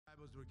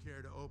would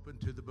care to open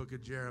to the book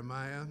of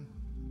Jeremiah.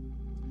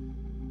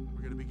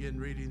 We're going to begin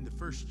reading the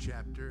first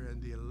chapter and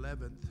the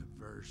 11th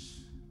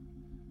verse.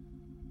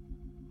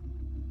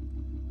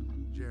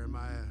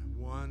 Jeremiah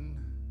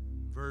 1,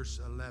 verse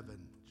 11.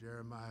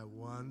 Jeremiah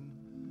 1,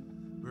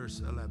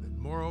 verse 11.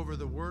 Moreover,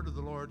 the word of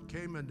the Lord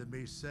came unto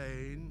me,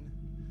 saying,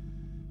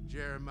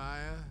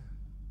 Jeremiah,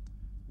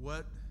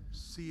 what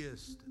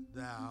seest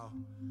thou?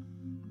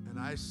 And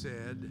I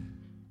said,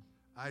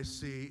 I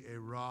see a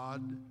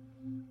rod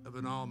of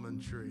an almond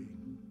tree.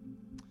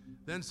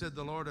 Then said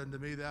the Lord unto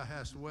me, Thou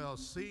hast well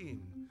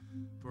seen,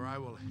 for I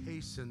will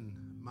hasten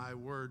my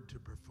word to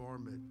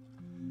perform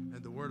it.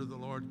 And the word of the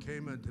Lord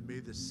came unto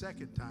me the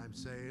second time,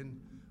 saying,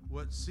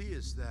 What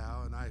seest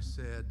thou? And I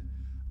said,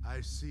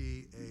 I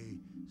see a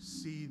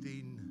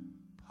seething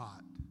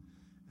pot,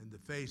 and the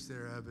face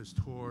thereof is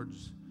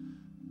towards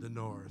the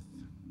north.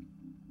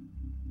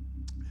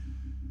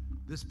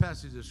 This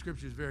passage of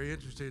Scripture is very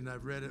interesting, and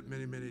I've read it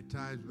many, many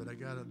times, but I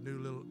got a new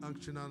little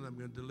unction on it. I'm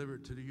going to deliver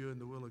it to you in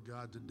the will of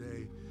God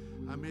today.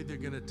 I'm either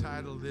going to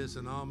title this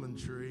An Almond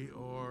Tree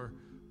or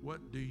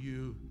What Do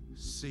You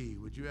See?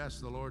 Would you ask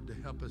the Lord to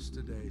help us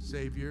today?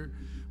 Savior,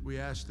 we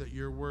ask that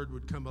your word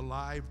would come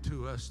alive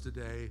to us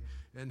today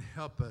and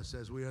help us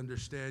as we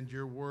understand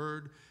your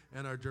word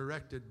and are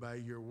directed by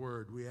your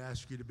word. We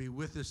ask you to be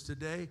with us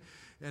today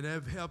and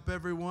help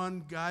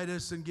everyone, guide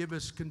us and give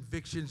us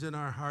convictions in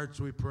our hearts,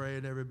 we pray.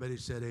 And everybody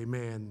said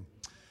amen.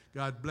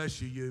 God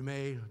bless you. You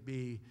may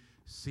be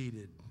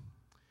seated.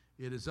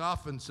 It is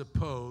often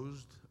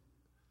supposed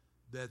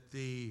that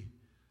the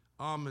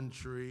almond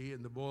tree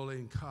and the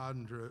boiling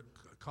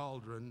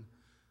cauldron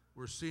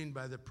were seen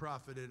by the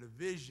prophet in a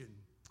vision.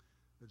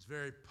 It's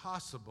very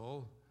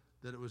possible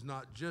that it was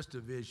not just a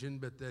vision,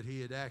 but that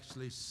he had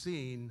actually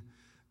seen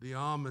the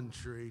almond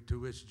tree to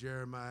which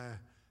Jeremiah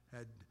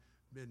had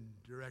been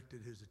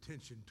directed his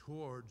attention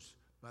towards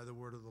by the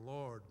word of the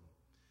Lord.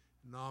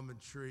 An almond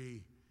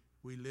tree,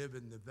 we live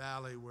in the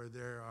valley where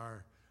there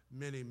are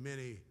many,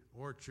 many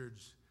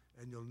orchards,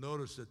 and you'll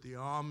notice that the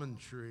almond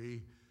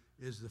tree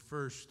is the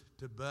first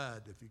to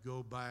bud. If you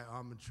go by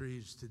almond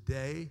trees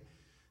today,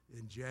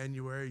 in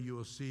January, you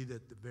will see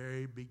that the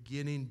very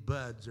beginning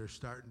buds are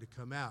starting to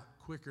come out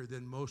quicker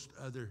than most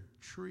other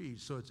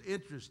trees. So it's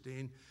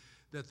interesting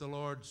that the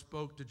Lord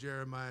spoke to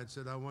Jeremiah and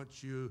said, I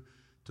want you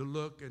to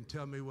look and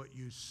tell me what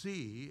you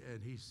see.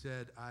 And he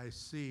said, I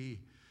see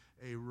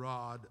a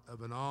rod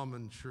of an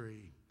almond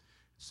tree.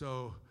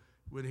 So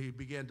when he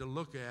began to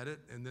look at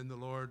it, and then the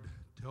Lord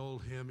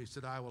told him, he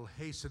said, I will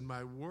hasten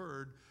my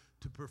word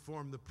to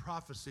perform the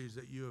prophecies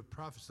that you have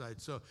prophesied.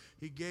 So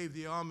he gave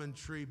the almond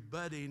tree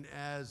budding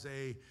as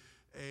a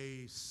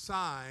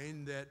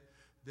sign that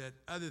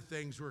other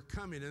things were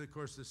coming. And of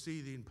course, the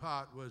seething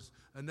pot was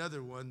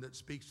another one that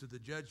speaks to the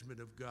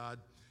judgment of God.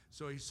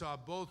 So he saw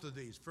both of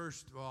these.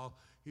 First of all,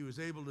 he was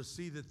able to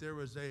see that there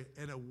was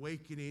an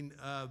awakening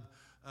of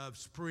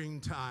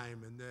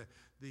springtime, and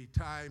the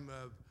time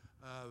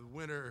of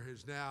winter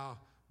is now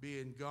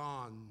being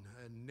gone,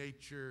 and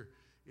nature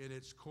in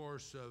its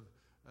course of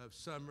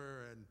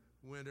summer and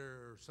winter,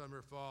 or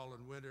summer, fall,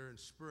 and winter and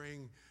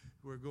spring.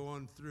 We're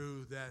going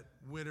through that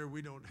winter.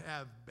 We don't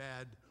have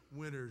bad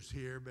winters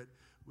here, but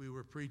we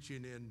were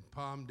preaching in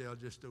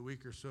Palmdale just a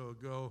week or so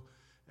ago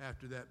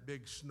after that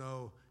big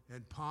snow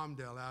in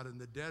Palmdale out in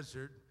the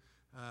desert.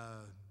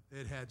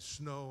 It had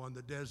snow on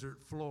the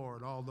desert floor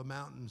and all the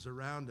mountains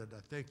around it.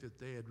 I think that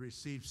they had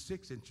received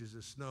 6 inches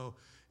of snow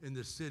in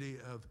the city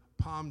of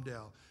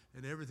Palmdale,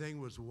 and everything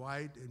was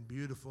white and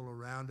beautiful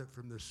around it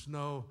from the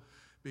snow,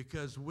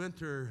 because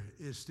winter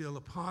is still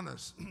upon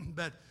us.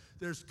 But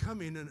there's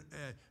coming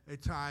a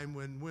time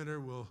when winter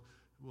will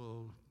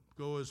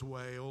go his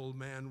way. Old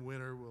man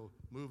winter will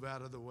move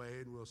out of the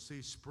way, and we'll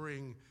see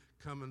spring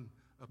coming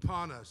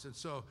upon us. And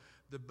so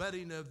the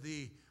budding of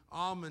the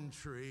almond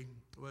tree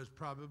was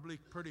probably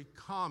pretty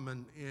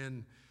common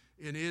in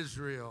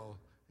Israel,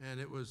 and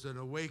it was an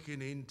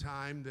awakening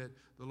time that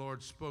the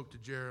Lord spoke to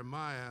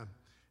Jeremiah.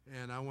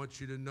 And I want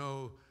you to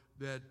know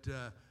that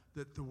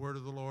the word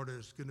of the Lord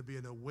is going to be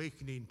an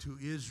awakening to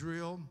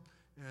Israel,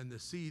 and the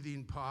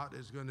seething pot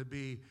is going to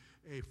be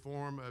a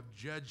form of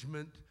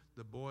judgment,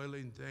 the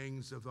boiling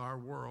things of our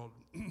world.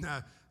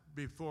 Now,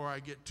 before I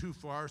get too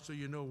far, so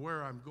you know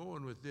where I'm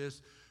going with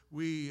this,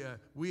 we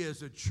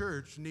as a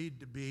church need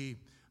to be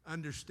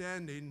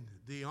understanding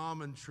the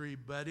almond tree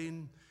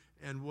budding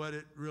and what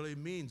it really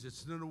means.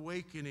 It's an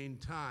awakening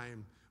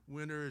time.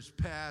 Winter is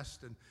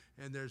past,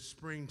 and there's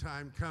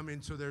springtime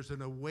coming, so there's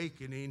an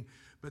awakening.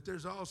 But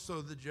there's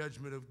also the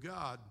judgment of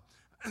God.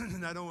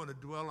 And I don't want to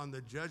dwell on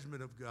the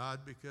judgment of God,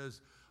 because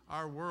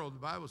our world, the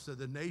Bible said,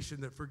 the nation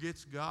that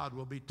forgets God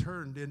will be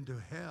turned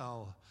into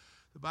hell.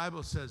 The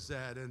Bible says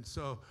that. And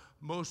so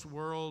most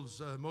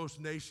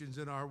nations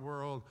in our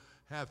world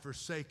have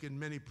forsaken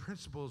many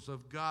principles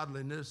of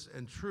godliness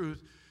and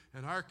truth.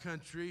 And our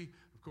country,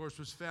 of course,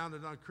 was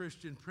founded on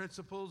Christian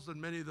principles,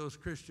 and many of those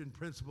Christian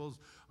principles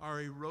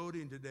are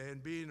eroding today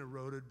and being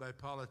eroded by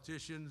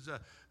politicians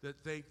that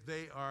think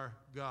they are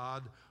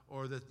God,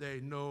 or that they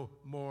know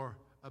more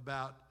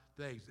about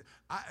things.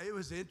 It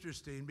was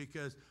interesting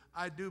because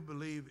I do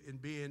believe in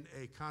being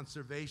a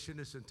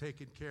conservationist and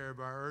taking care of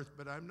our earth,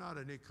 but I'm not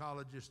an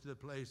ecologist to the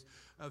place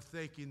of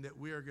thinking that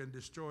we are going to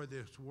destroy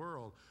this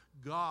world.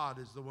 God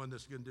is the one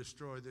that's going to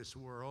destroy this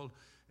world,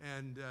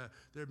 and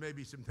there may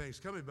be some things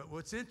coming. But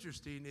what's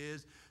interesting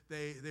is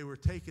they were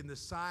taking the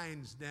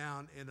signs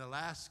down in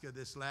Alaska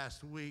this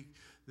last week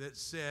that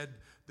said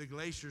the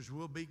glaciers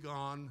will be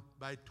gone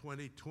by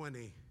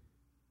 2020.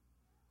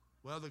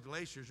 Well, the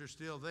glaciers are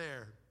still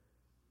there.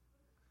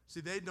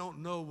 See, they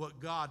don't know what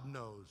God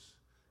knows.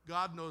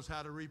 God knows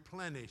how to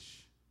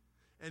replenish.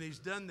 And he's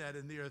done that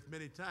in the earth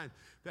many times.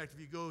 In fact,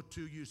 if you go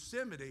to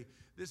Yosemite,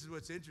 this is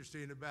what's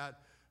interesting about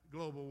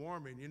global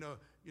warming. You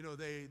know,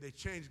 they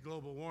changed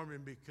global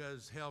warming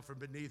because hell from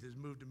beneath has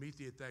moved to meet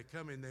thee at thy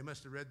coming. They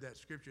must have read that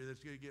scripture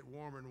that's going to get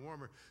warmer and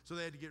warmer. So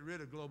they had to get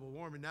rid of global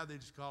warming. Now they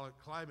just call it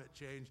climate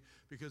change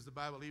because the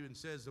Bible even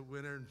says the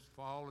winter and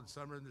fall and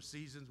summer and the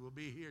seasons will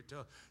be here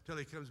till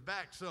he comes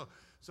back. So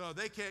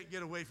they can't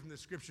get away from the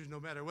scriptures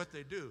no matter what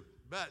they do.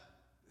 But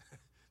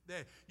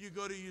you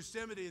go to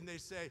Yosemite and they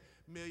say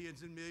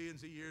millions and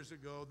millions of years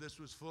ago this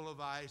was full of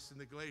ice and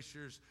the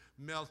glaciers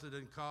melted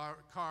and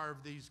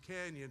carved these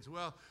canyons.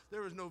 Well,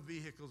 there was no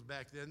vehicles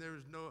back then. There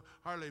was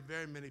hardly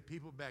very many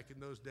people back in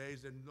those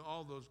days, and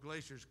all those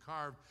glaciers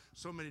carved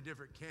so many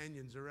different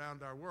canyons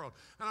around our world.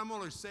 And I'm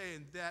only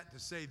saying that to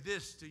say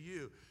this to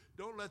you.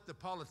 Don't let the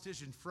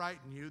politician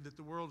frighten you that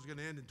the world's going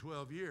to end in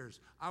 12 years.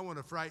 I want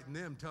to frighten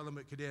them, tell them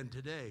it could end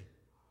today.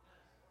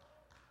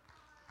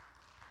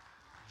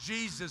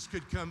 Jesus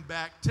could come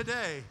back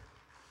today.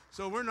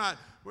 So we're not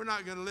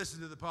going to listen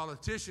to the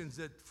politicians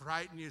that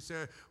frighten you.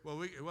 Say,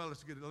 well,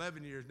 it's good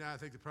 11 years now. I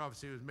think the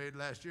prophecy was made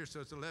last year, so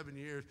it's 11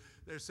 years.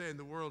 They're saying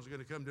the world's going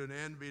to come to an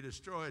end, be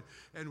destroyed,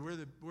 and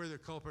we're the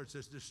culprits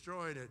that's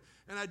destroying it.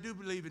 And I do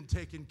believe in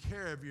taking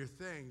care of your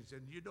things,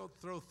 and you don't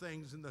throw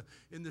things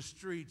in the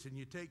streets, and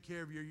you take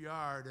care of your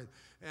yard,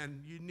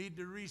 and you need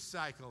to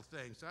recycle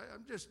things.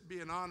 I'm just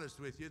being honest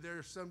with you. There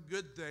are some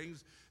good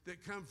things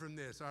that come from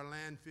this. Our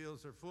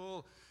landfills are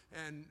full,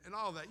 and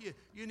all that.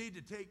 You need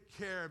to take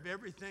care of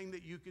everything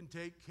that you can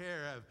take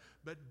care of,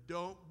 but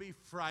don't be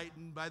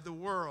frightened by the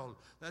world.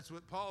 That's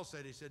what Paul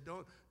said. He said,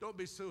 don't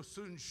be so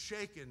soon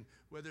shaken,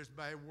 whether it's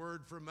by a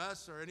word from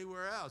us or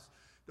anywhere else.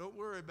 Don't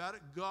worry about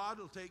it. God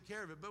will take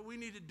care of it, but we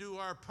need to do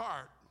our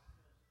part.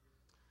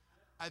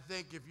 I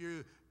think if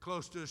you're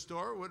close to a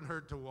store, it wouldn't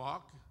hurt to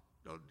walk.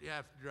 Don't you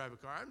have to drive a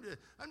car.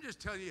 I'm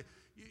just telling you,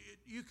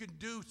 you can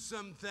do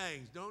some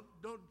things. Don't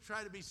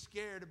try to be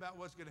scared about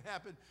what's going to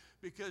happen,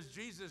 because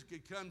Jesus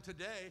could come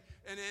today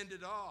and end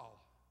it all.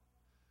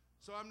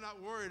 So I'm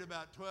not worried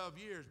about 12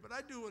 years, but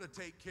I do want to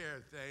take care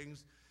of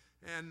things.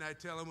 And I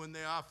tell them when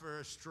they offer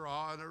a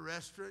straw in a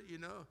restaurant,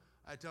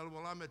 I tell them,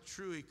 well, I'm a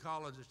true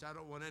ecologist. I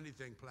don't want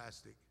anything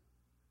plastic.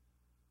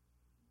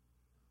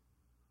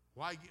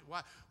 Why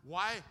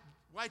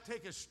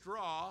take a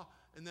straw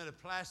and then a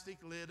plastic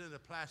lid and a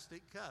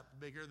plastic cup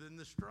bigger than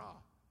the straw?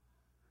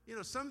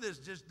 Some of this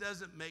just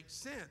doesn't make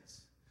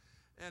sense.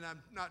 And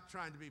I'm not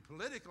trying to be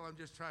political. I'm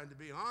just trying to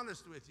be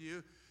honest with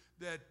you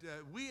that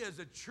we as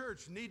a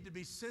church need to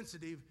be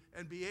sensitive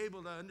and be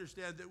able to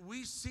understand that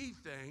we see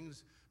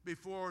things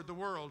before the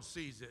world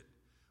sees it.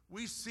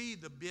 We see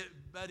the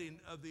budding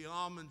of the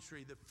almond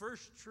tree, the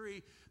first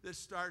tree that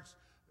starts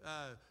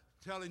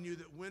telling you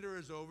that winter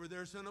is over.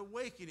 There's an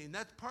awakening.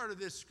 That's part of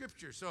this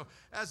scripture. So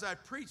as I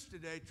preach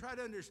today, try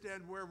to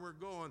understand where we're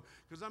going,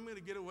 because I'm going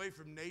to get away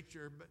from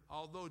nature. But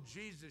although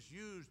Jesus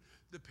used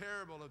the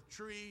parable of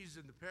trees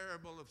and the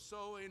parable of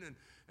sowing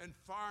and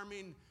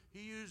farming,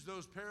 he used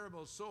those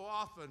parables so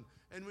often,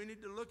 and we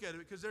need to look at it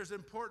because there's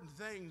important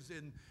things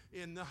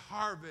in the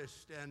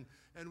harvest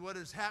and what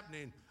is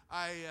happening.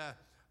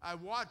 I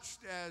watched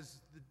as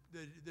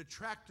the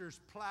tractors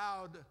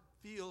plowed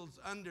fields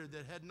under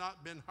that had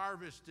not been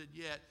harvested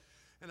yet.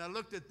 And I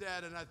looked at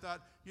that and I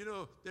thought,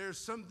 there's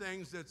some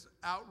things that's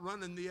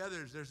outrunning the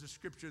others. There's a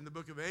scripture in the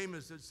book of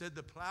Amos that said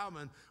the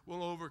plowman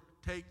will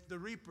overtake the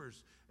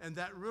reapers. And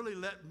that really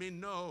let me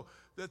know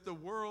that the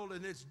world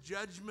and its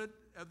judgment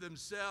of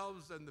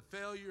themselves and the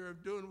failure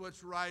of doing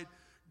what's right,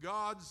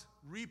 God's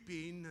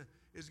reaping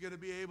is going to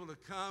be able to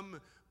come,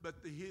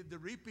 but the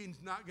reaping's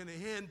not going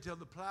to end till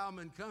the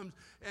plowman comes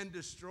and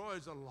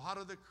destroys a lot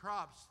of the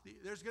crops.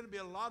 There's going to be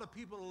a lot of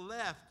people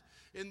left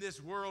in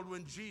this world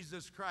when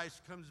Jesus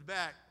Christ comes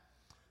back.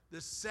 The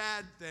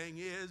sad thing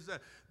is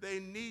they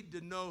need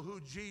to know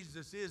who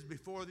Jesus is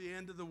before the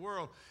end of the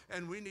world,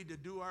 and we need to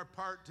do our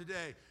part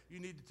today. You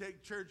need to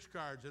take church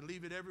cards and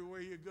leave it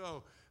everywhere you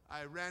go.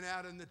 I ran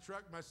out in the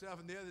truck myself,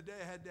 and the other day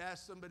I had to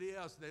ask somebody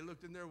else, and they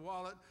looked in their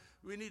wallet.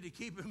 We need to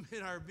keep them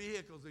in our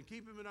vehicles and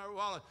keep them in our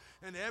wallet,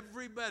 and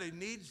everybody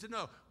needs to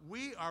know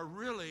we are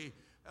really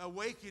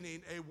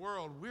awakening a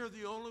world. We're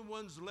the only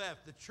ones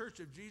left. The Church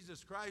of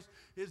Jesus Christ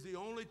is the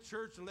only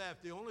church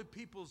left, the only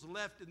peoples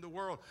left in the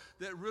world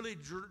that really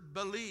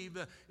believe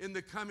in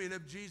the coming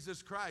of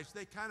Jesus Christ.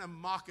 They kind of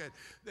mock it.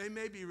 They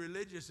may be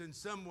religious in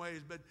some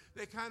ways, but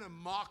they kind of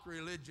mock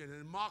religion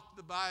and mock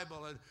the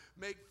Bible and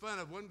make fun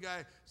of. One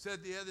guy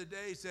said the other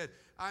day, he said,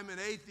 I'm an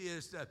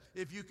atheist.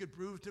 If you could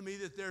prove to me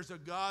that there's a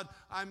God,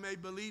 I may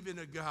believe in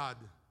a God.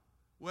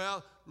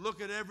 Well,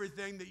 look at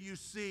everything that you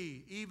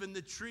see. Even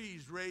the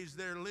trees raise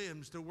their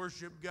limbs to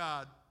worship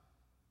God.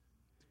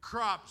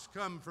 Crops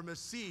come from a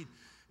seed,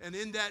 and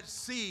in that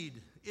seed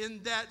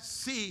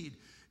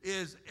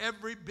is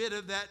every bit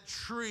of that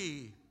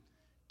tree.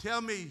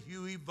 Tell me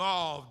you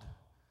evolved.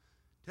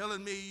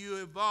 Telling me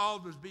you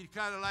evolved was be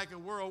kind of like a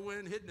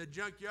whirlwind hitting a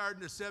junkyard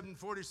in a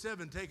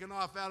 747 taking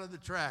off out of the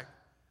track.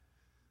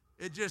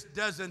 It just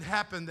doesn't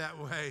happen that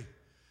way.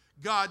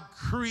 God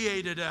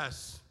created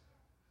us.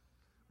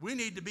 We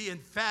need to be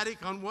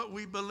emphatic on what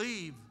we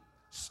believe.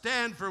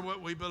 Stand for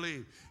what we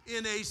believe.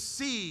 In a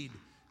seed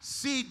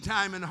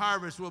time and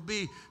harvest will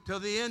be till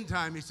the end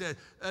time. He said,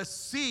 a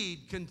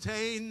seed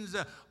contains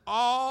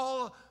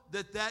all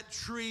that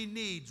tree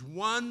needs.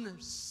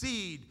 One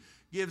seed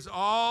gives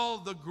all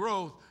the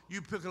growth.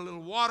 You put a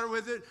little water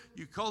with it,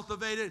 you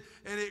cultivate it,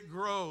 and it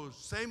grows.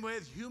 Same way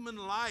with human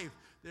life.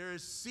 There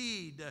is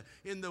seed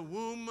in the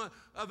womb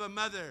of a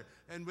mother.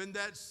 And when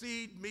that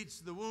seed meets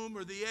the womb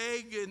or the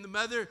egg in the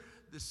mother,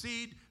 the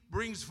seed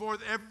brings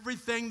forth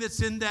everything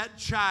that's in that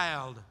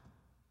child.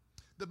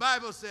 The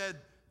Bible said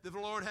that the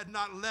Lord had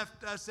not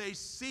left us a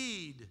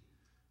seed.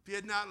 If he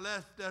had not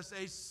left us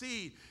a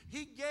seed,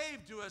 he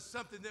gave to us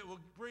something that will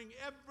bring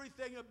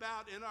everything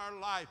about in our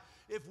life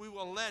if we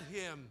will let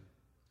him.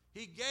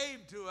 He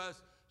gave to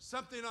us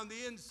something on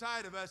the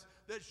inside of us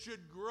that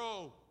should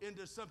grow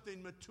into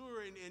something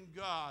maturing in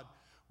God.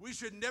 We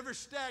should never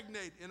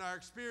stagnate in our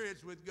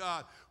experience with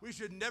God. We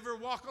should never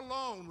walk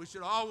alone. We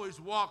should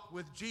always walk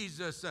with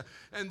Jesus.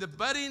 And the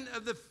budding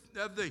of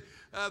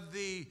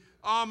the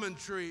almond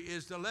tree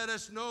is to let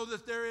us know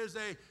that there is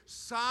a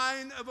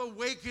sign of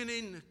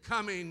awakening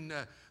coming.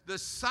 The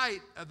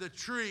sight of the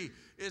tree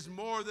is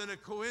more than a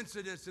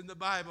coincidence in the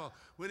Bible.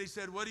 When he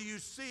said, what do you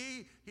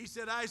see? He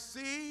said, I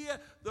see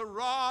the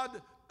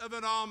rod of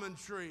an almond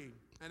tree.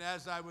 And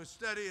as I was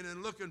studying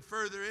and looking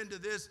further into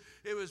this,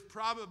 it was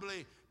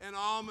probably an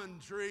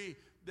almond tree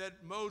that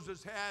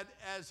Moses had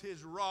as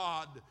his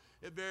rod.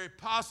 It very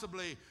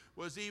possibly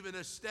was even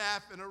a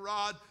staff and a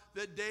rod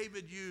that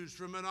David used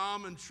from an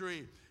almond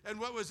tree. And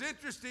what was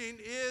interesting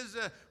is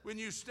when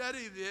you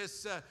study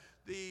this,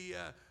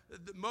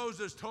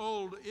 Moses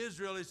told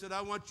Israel, he said,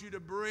 I want you to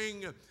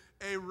bring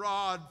a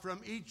rod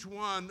from each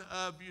one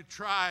of your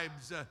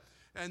tribes.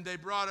 And they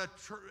brought a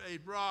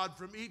rod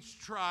from each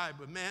tribe,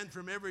 a man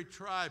from every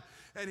tribe.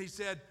 And he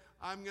said,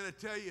 I'm going to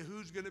tell you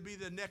who's going to be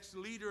the next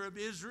leader of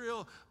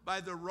Israel by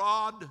the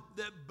rod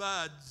that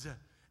buds.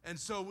 And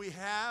so we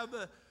have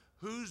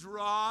whose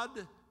rod?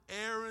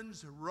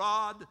 Aaron's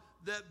rod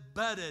that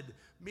budded,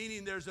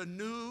 meaning there's a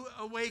new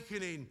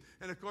awakening.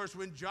 And of course,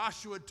 when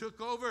Joshua took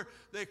over,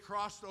 they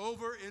crossed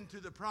over into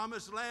the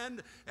promised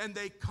land and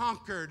they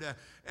conquered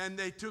and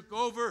they took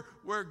over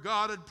where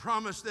God had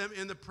promised them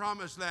in the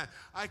promised land.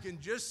 I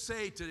can just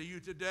say to you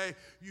today,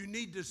 you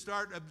need to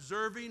start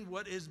observing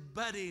what is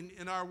budding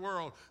in our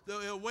world,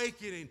 the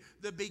awakening,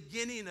 the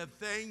beginning of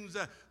things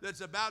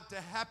that's about to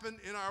happen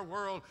in our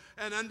world,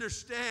 and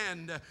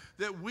understand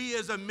that we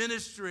as a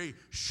ministry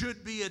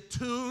should be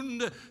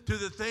attuned to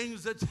the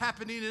things that's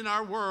happening in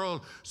our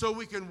world so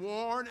we can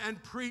warn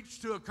and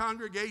preach to a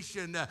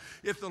congregation.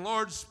 If the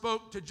Lord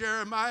spoke to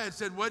Jeremiah and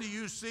said, what do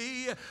you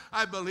see?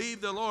 I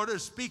believe the Lord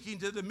is speaking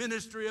to the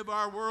ministry of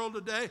our world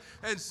today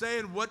and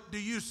saying, what do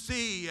you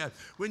see?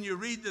 When you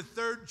read the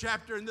 3rd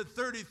chapter and the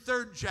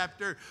 33rd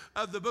chapter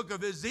of the book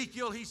of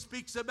Ezekiel, he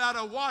speaks about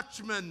a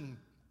watchman.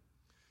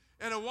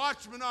 And a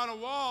watchman on a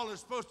wall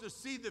is supposed to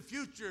see the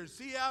future,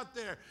 see out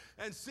there,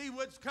 and see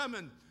what's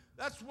coming.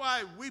 That's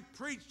why we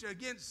preach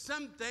against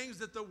some things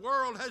that the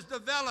world has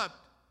developed.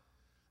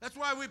 That's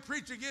why we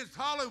preach against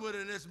Hollywood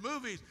and its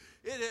movies.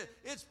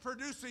 It's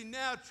producing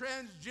now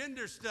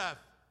transgender stuff.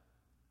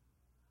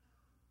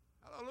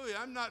 Hallelujah.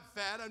 I'm not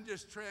fat, I'm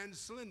just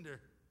trans-slender.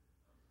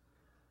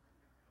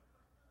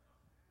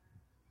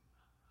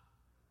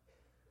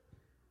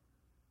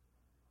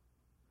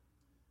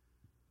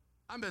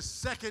 I'm a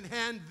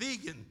second-hand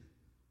vegan.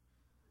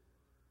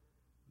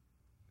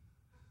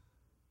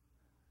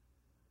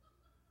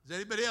 Is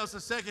anybody else a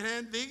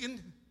second-hand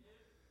vegan?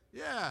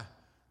 Yeah.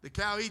 The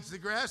cow eats the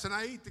grass and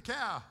I eat the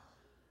cow.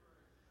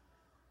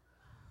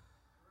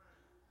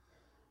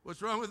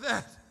 What's wrong with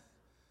that?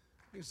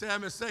 You can say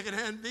I'm a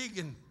second-hand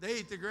vegan. They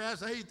eat the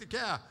grass, I eat the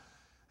cow.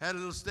 Had a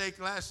little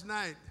steak last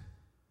night.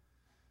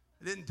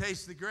 I didn't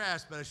taste the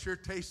grass, but I sure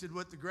tasted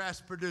what the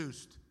grass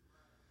produced.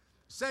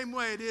 Same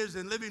way it is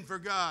in living for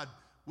God.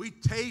 We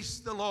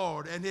taste the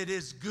Lord and it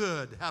is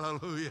good.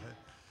 Hallelujah.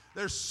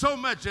 There's so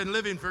much in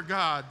living for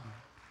God.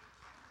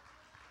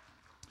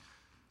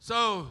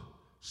 So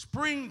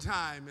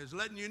springtime is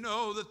letting you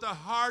know that the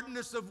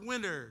hardness of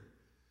winter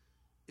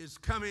is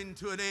coming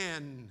to an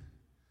end.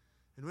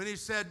 And when he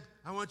said,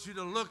 I want you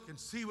to look and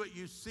see what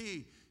you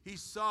see, he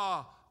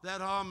saw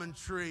that almond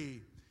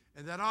tree.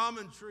 And that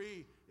almond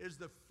tree is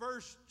the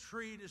first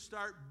tree to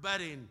start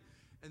budding.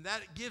 And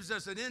that gives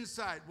us an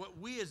insight, what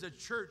we as a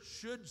church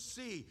should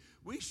see.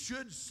 We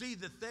should see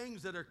the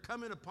things that are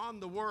coming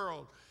upon the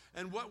world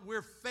and what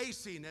we're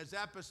facing as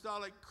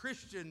apostolic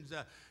Christians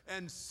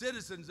and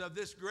citizens of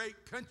this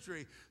great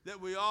country that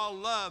we all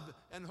love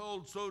and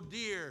hold so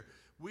dear.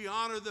 We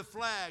honor the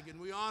flag, and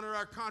we honor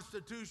our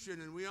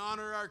Constitution, and we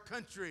honor our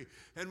country,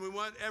 and we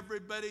want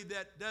everybody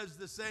that does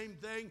the same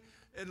thing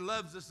and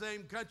loves the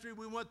same country,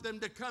 we want them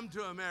to come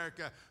to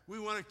America. We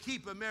want to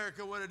keep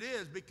America what it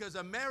is, because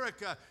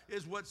America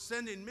is what's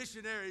sending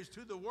missionaries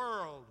to the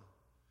world.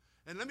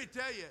 And let me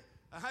tell you,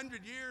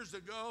 100 years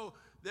ago,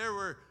 there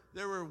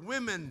were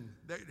women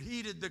that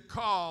heeded the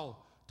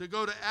call to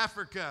go to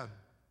Africa.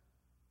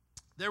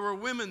 There were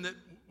women that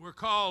were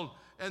called,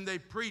 and they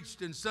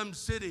preached in some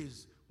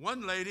cities.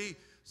 One lady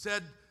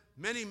said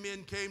many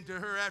men came to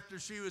her after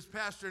she was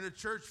pastoring a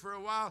church for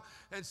a while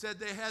and said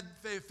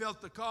they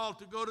felt the call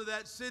to go to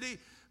that city,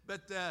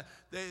 but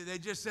they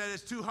just said,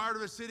 it's too hard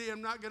of a city,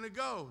 I'm not going to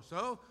go.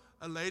 So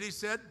a lady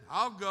said,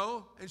 I'll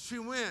go, and she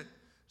went.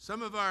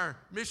 Some of our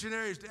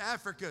missionaries to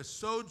Africa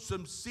sowed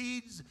some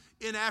seeds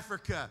in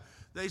Africa.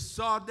 They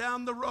saw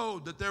down the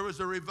road that there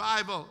was a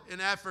revival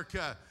in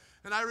Africa.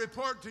 And I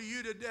report to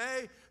you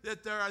today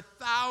that there are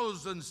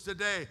thousands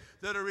today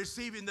that are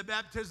receiving the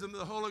baptism of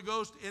the Holy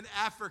Ghost in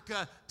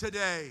Africa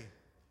today.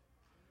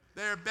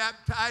 They are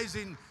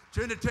baptizing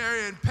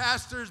Trinitarian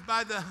pastors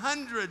by the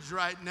hundreds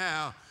right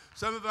now.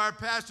 Some of our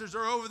pastors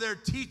are over there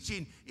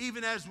teaching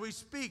even as we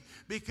speak,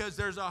 because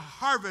there's a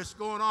harvest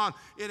going on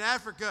in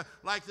Africa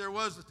like there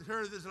was at the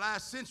turn of this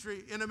last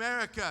century in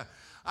America.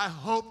 I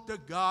hope to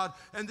God,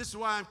 and this is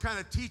why I'm kind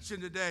of teaching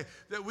today,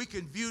 that we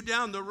can view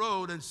down the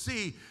road and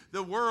see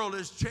the world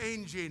is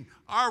changing.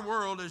 Our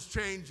world is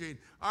changing.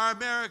 Our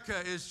America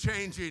is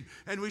changing.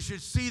 And we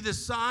should see the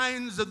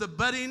signs of the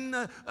budding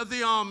of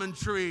the almond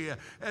tree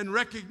and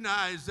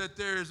recognize that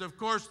there is, of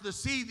course, the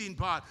seething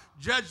pot.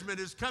 Judgment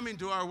is coming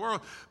to our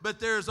world, but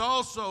there's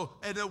also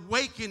an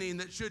awakening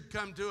that should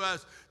come to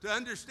us to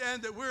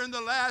understand that we're in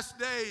the last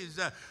days.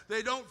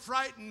 They don't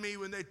frighten me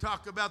when they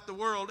talk about the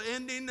world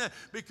ending,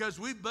 because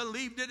we've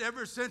believed it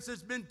ever since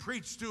it's been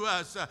preached to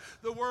us.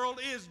 The world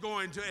is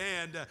going to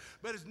end,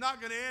 but it's not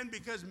going to end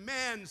because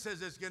man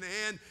says it's going to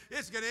end.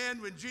 It's going to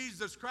end when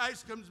Jesus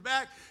Christ comes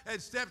back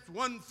and steps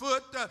one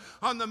foot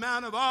on the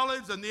Mount of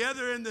Olives and the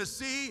other in the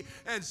sea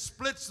and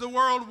splits the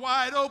world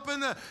wide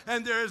open,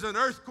 and there's an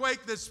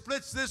earthquake that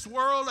splits this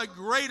world, a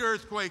great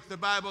earthquake, the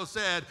Bible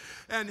said,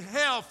 and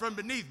hell from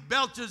beneath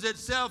belches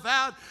itself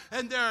out,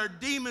 and there are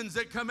demons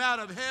that come out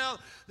of hell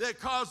that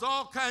cause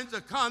all kinds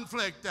of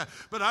conflict.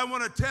 But I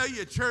want to tell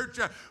you, church,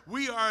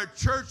 we are a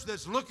church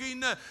that's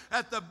looking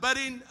at the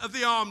budding of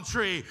the almond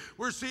tree.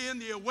 We're seeing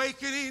the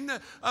awakening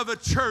of a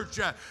church.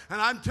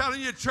 And I'm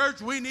telling you, church,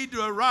 we need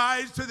to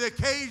arise to the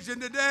occasion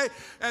today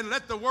and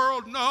let the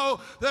world know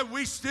that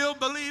we still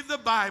believe the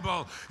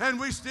Bible, and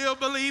we still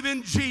believe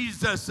in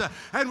Jesus,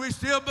 and we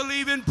still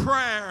believe in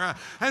prayer,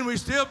 and we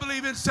still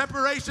believe in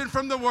separation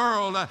from the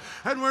world.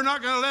 And we're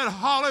not going to let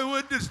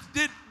Hollywood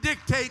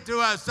dictate to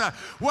us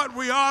what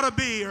we ought to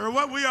be or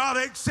what we ought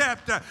to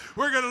accept.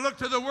 We're going to look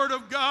to the Word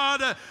of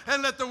God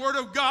and let the Word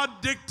of God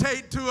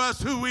dictate to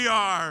us who we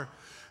are.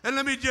 And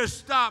let me just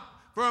stop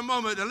for a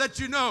moment and let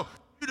you know,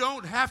 you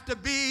don't have to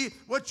be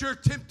what your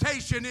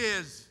temptation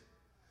is.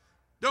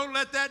 Don't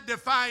let that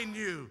define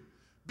you.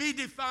 Be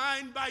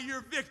defined by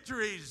your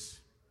victories.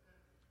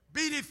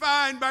 Be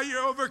defined by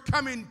your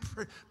overcoming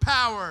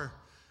power.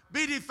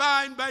 Be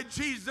defined by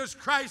Jesus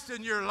Christ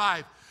in your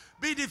life.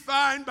 Be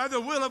defined by the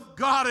will of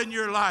God in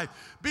your life.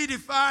 Be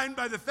defined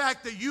by the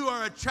fact that you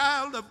are a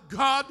child of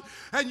God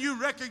and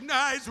you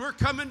recognize we're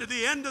coming to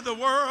the end of the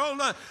world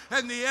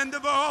and the end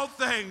of all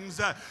things.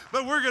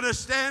 But we're going to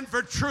stand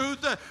for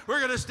truth. We're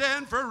going to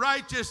stand for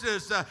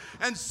righteousness.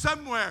 And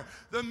somewhere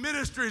the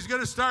ministry is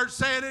going to start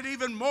saying it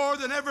even more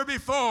than ever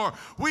before.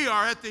 We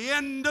are at the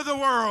end of the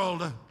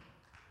world.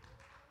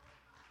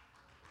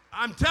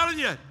 I'm telling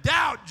you,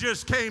 doubt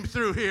just came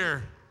through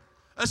here.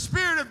 A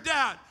spirit of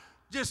doubt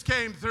just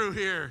came through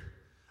here.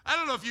 I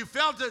don't know if you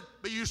felt it,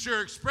 but you sure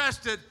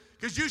expressed it,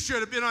 because you should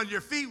have been on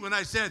your feet when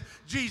I said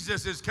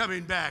Jesus is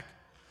coming back.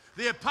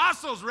 The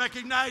apostles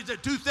recognized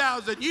it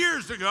 2,000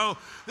 years ago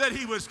that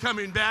he was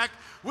coming back.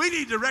 We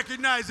need to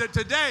recognize it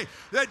today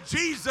that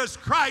Jesus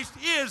Christ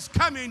is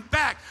coming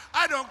back.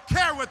 I don't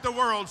care what the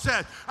world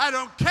says. I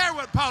don't care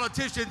what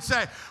politicians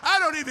say. I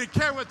don't even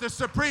care what the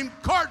Supreme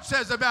Court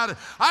says about it.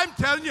 I'm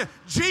telling you,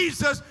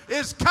 Jesus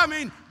is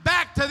coming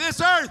back to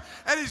this earth,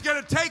 and he's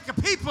going to take the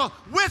people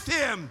with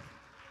him.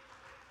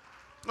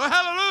 Well,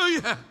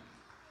 hallelujah.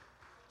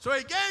 So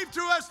he gave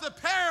to us the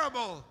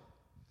parable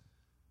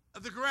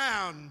of the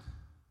ground.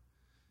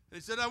 And he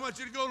said, I want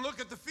you to go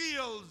look at the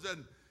fields.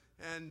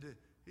 And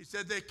he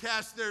said they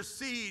cast their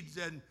seeds,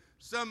 and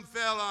some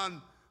fell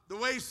on the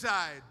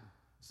wayside.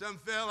 Some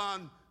fell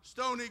on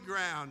stony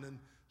ground, and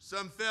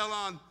some fell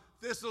on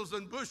thistles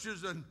and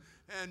bushes and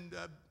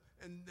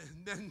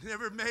then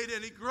never made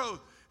any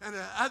growth. And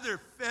the other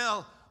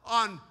fell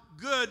on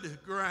good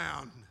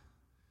ground.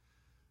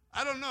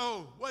 I don't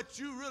know what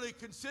you really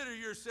consider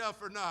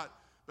yourself or not,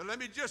 but let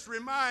me just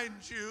remind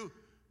you,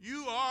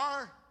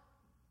 you're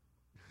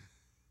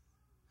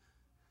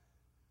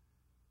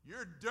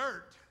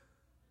dirt.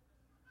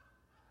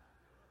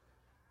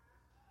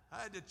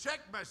 I had to check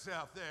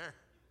myself there.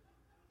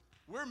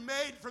 We're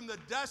made from the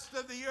dust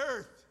of the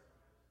earth.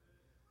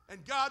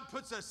 And God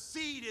puts a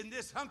seed in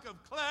this hunk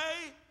of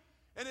clay,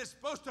 and it's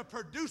supposed to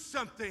produce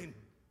something.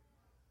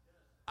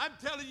 I'm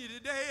telling you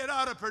today, it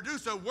ought to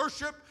produce a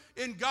worship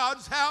in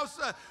God's house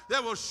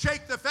that will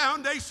shake the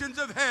foundations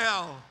of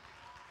hell.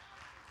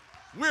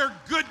 We're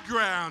good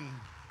ground.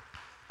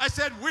 I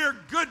said we're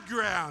good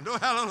ground. Oh,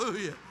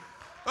 hallelujah.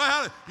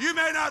 Well, you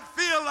may not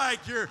feel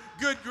like you're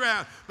good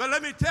ground, but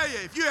let me tell you,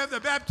 if you have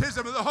the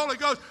baptism of the Holy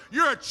Ghost,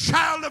 you're a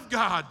child of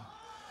God.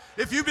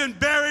 If you've been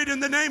buried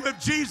in the name of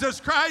Jesus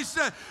Christ,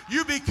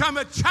 you become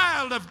a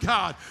child of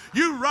God.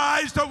 You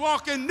rise to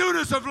walk in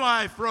newness of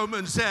life,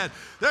 Romans said.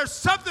 There's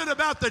something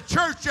about the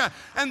church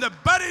and the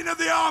budding of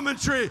the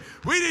almond tree.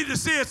 We need to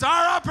see it's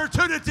our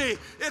opportunity.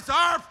 It's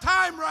our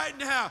time right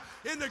now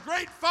in the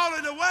great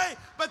falling away,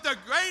 but the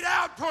great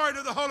outpouring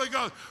of the Holy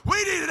Ghost.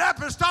 We need an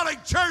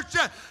apostolic church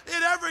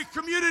in every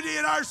community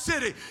in our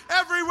city.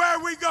 Everywhere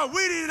we go,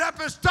 we need an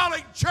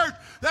apostolic church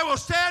that will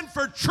stand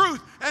for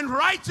truth and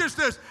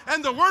righteousness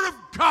and the Word of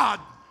God.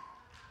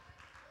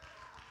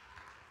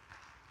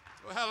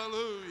 Oh,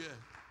 hallelujah.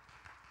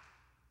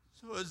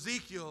 So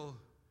Ezekiel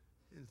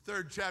in the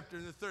 3rd chapter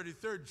and the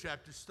 33rd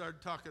chapter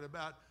started talking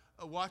about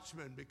a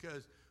watchman,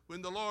 because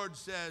when the Lord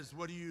says,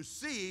 what do you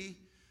see?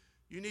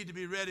 You need to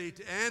be ready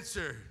to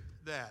answer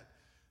that.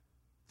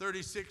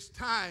 36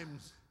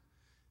 times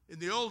in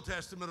the Old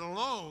Testament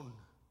alone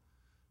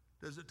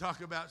does it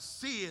talk about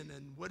seeing,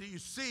 and what do you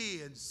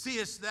see, and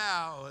seest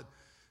thou,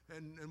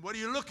 and what are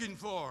you looking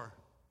for?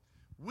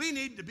 We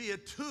need to be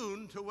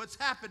attuned to what's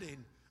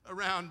happening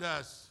around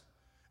us.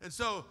 And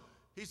so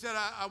he said,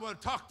 I want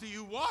to talk to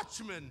you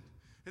watchmen.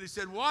 And he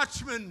said,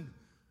 watchmen,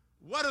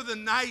 what of the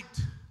night?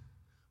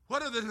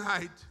 What of the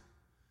night?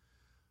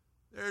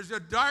 There's a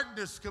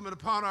darkness coming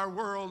upon our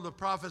world, the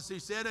prophecy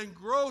said, and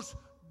gross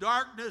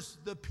darkness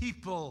the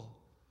people.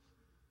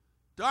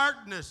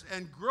 Darkness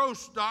and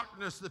gross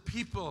darkness the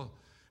people.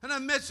 And I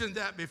mentioned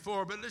that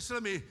before, but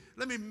let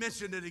me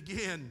mention it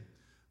again.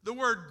 The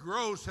word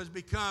gross has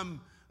become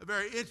a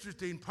very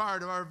interesting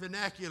part of our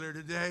vernacular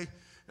today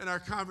in our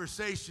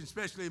conversation,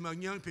 especially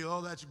among young people.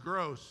 Oh, that's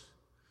gross.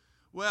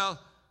 Well,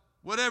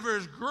 whatever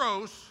is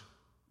gross,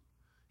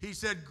 he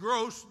said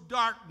gross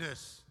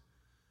darkness.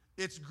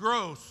 It's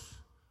gross.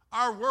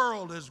 Our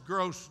world is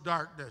gross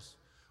darkness.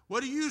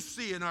 What do you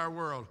see in our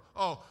world?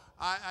 Oh,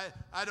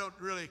 I don't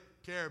really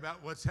care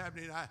about what's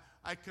happening.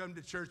 I come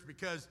to church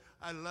because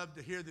I love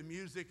to hear the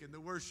music and the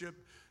worship.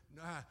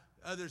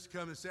 Others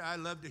come and say, I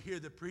love to hear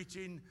the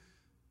preaching.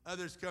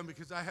 Others come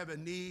because I have a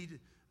need.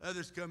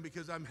 Others come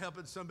because I'm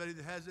helping somebody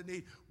that has a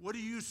need. What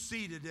do you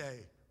see today?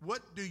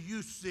 What do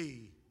you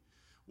see?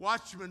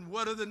 Watchmen,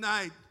 what of the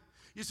night?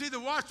 You see, the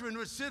watchmen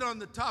would sit on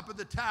the top of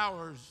the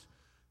towers,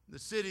 the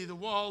city, the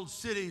walled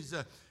cities,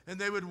 and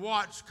they would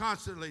watch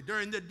constantly.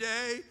 During the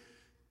day,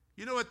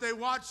 you know what they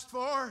watched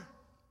for?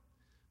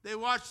 They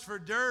watched for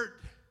dirt.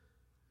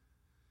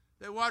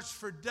 They watched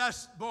for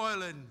dust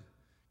boiling.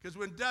 Because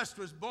when dust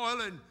was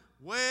boiling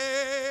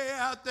way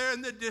out there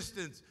in the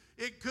distance,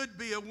 it could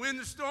be a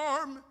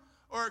windstorm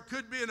or it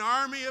could be an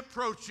army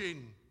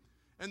approaching.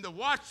 And the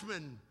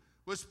watchman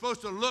was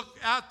supposed to look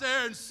out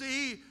there and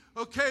see,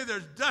 okay,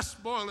 there's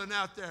dust boiling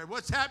out there.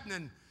 What's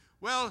happening?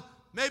 Well,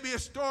 maybe a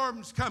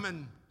storm's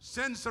coming.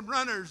 Send some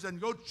runners and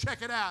go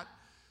check it out.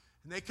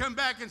 And they come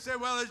back and say,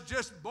 well, it's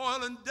just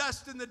boiling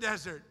dust in the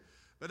desert.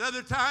 But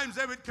other times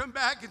they would come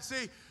back and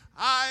say,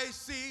 I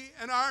see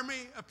an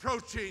army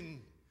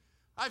approaching.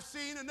 I've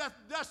seen enough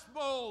dust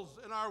bowls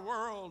in our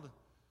world.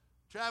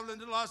 Traveling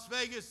to Las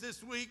Vegas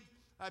this week,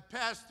 I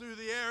passed through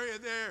the area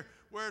there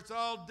where it's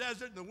all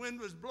desert and the wind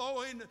was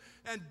blowing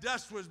and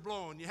dust was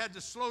blowing. You had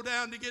to slow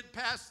down to get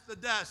past the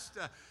dust.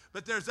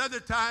 But there's other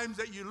times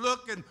that you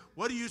look and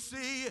what do you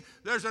see?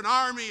 There's an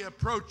army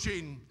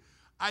approaching.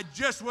 I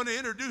just want to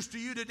introduce to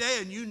you today,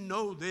 and you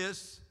know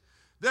this,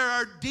 there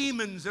are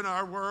demons in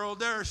our world.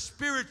 There are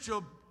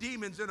spiritual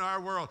demons in our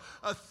world.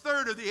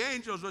 1/3 of the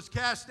angels was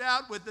cast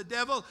out with the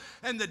devil,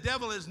 and the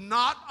devil is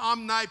not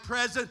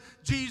omnipresent.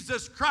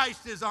 Jesus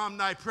Christ is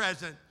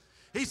omnipresent.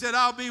 He said,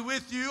 I'll be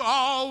with you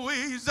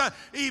always,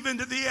 even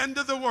to the end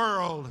of the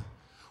world.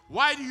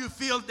 Why do you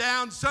feel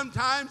down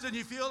sometimes and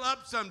you feel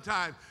up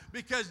sometimes?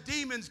 Because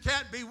demons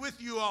can't be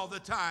with you all the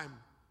time.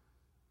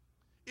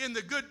 In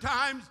the good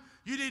times,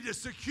 you need to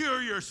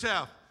secure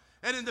yourself.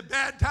 And in the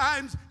bad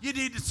times, you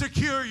need to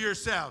secure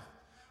yourself.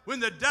 When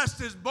the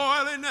dust is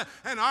boiling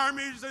and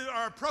armies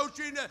are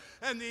approaching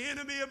and the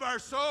enemy of our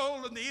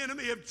soul and the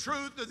enemy of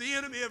truth and the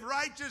enemy of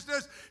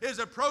righteousness is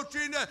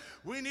approaching,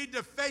 we need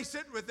to face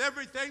it with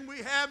everything we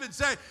have and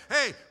say,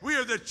 hey, we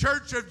are the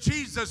church of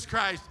Jesus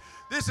Christ.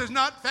 This is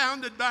not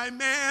founded by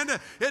man.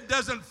 It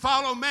doesn't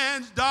follow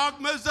man's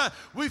dogmas.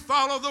 We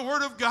follow the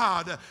Word of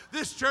God.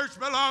 This church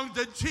belongs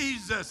to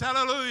Jesus.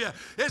 Hallelujah.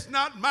 It's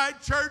not my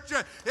church.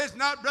 It's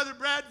not Brother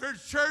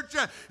Bradford's church.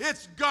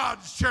 It's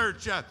God's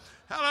church.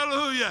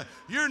 Hallelujah.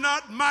 You're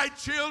not my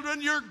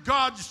children, you're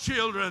God's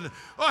children.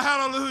 Oh,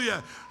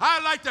 hallelujah.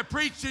 I'd like to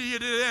preach to you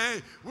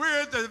today. We're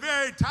at the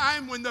very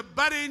time when the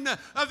budding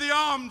of the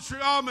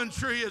almond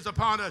tree is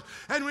upon us.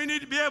 And we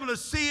need to be able to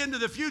see into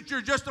the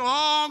future just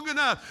long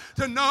enough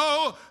to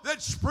know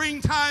that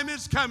springtime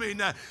is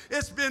coming.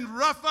 It's been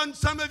rough on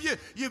some of you.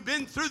 You've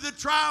been through the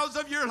trials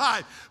of your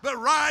life. But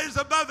rise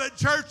above it,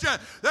 church.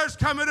 There's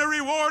coming a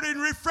rewarding,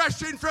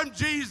 refreshing from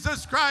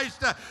Jesus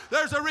Christ.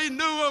 There's a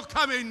renewal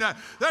coming.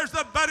 There's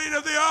the budding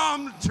of the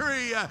almond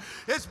tree.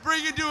 It's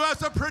bringing to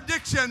us a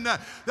prediction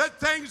that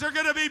things are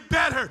going to be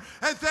better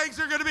and things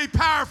are going to be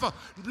powerful.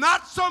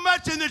 Not so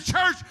much in the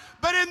church,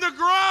 but in the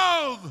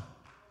grove,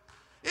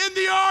 in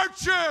the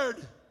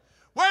orchard,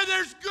 where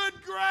there's good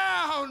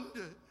ground,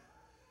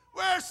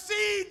 where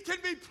seed can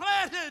be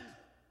planted.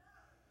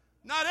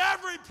 Not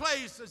every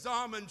place is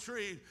almond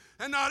tree,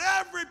 and not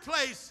every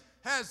place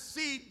has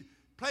seed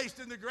placed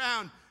in the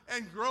ground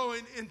and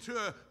growing into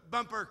a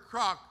bumper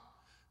crop.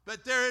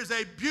 But there is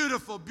a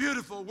beautiful,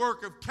 beautiful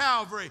work of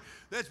Calvary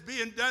that's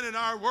being done in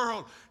our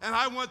world. And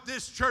I want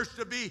this church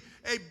to be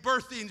a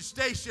birthing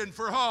station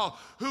for all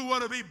who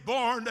want to be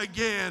born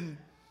again.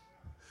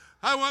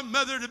 I want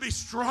Mother to be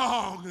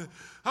strong.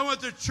 I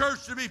want the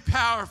church to be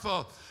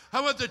powerful. I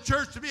want the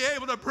church to be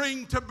able to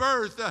bring to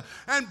birth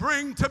and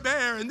bring to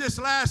bear in this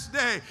last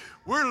day.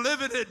 We're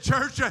living it,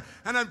 church,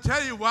 and I'm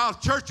telling you, while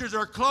churches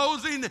are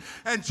closing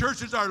and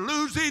churches are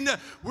losing,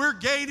 we're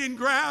gaining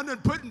ground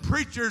and putting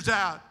preachers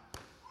out.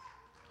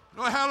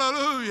 Oh,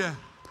 hallelujah.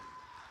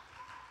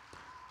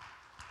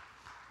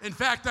 In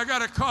fact, I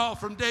got a call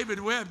from David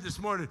Webb this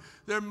morning.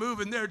 They're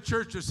moving their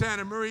church to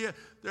Santa Maria.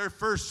 Their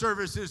first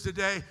service is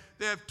today.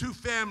 They have 2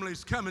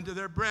 families coming to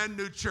their brand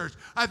new church.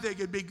 I think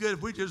it'd be good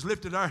if we just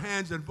lifted our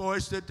hands and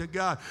voiced it to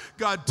God.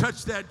 God,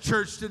 touch that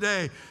church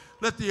today.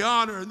 Let the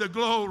honor and the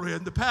glory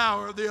and the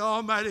power of the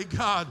Almighty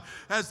God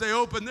as they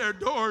open their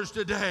doors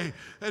today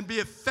and be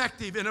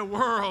effective in a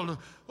world.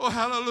 Oh,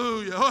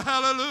 hallelujah. Oh,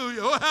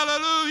 hallelujah. Oh,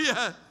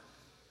 hallelujah.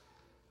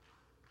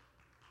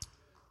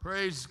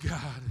 Praise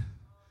God.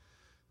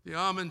 The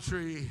almond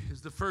tree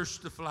is the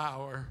first to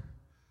flower.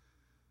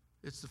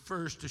 It's the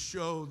first to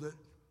show that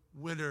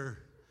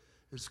winter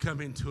is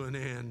coming to an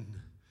end.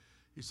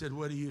 He said,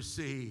 what do you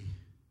see?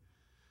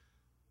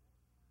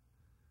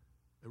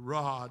 A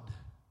rod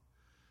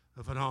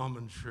of an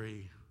almond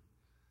tree.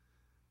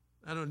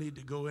 I don't need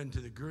to go into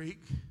the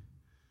Greek,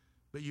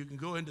 but you can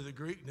go into the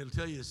Greek and it'll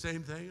tell you the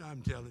same thing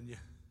I'm telling you.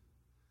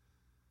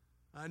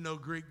 I know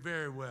Greek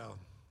very well.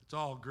 It's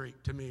all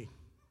Greek to me.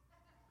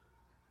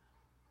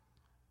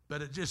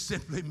 But it just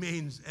simply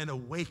means an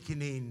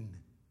awakening.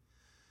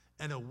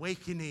 An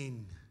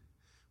awakening.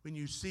 When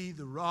you see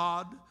the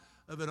rod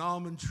of an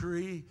almond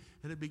tree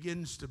and it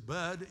begins to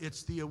bud,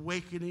 it's the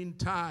awakening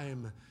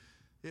time.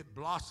 It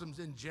blossoms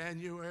in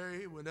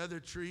January when other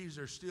trees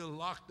are still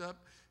locked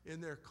up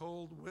in their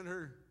cold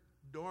winter,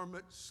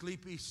 dormant,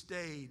 sleepy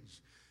stage.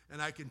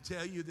 And I can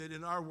tell you that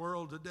in our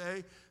world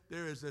today,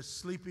 there is a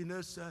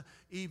sleepiness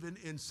even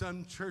in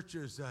some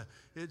churches.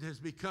 It has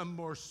become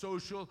more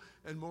social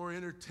and more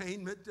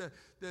entertainment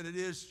than it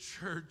is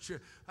church.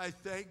 I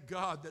thank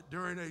God that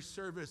during a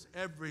service,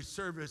 every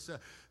service,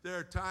 there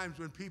are times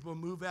when people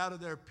move out of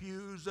their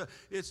pews.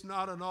 It's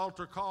not an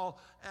altar call,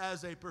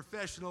 as a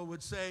professional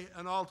would say,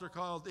 an altar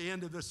call at the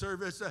end of the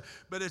service,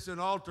 but it's an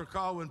altar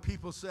call when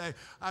people say,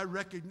 I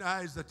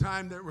recognize the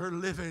time that we're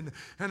living,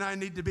 and I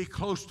need to be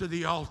close to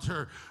the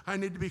altar. I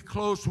need to be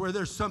close where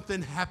there's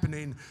something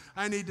happening.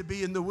 I need to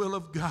be in the will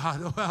of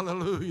God. Oh,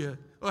 hallelujah.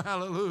 Oh,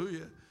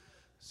 hallelujah.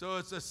 So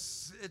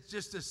it's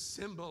just a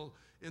symbol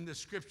in the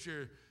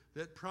scripture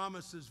that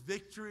promises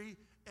victory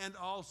and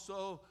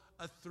also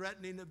a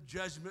threatening of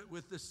judgment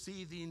with the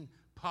seething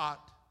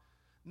pot.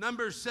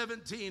 Numbers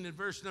 17 and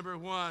verse number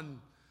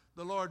 1,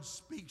 the Lord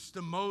speaks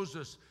to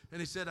Moses, and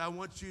he said, I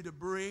want you to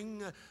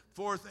bring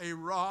forth a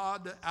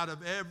rod out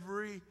of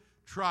every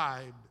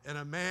tribe, and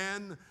a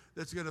man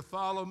that's going to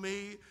follow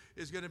me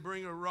is going to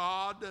bring a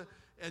rod,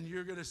 and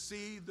you're going to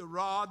see the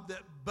rod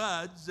that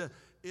buds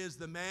is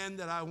the man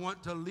that I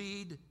want to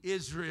lead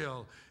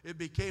Israel. It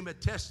became a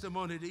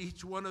testimony to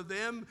each one of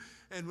them,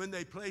 and when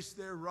they placed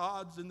their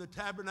rods in the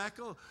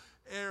tabernacle,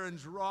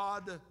 Aaron's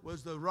rod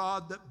was the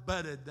rod that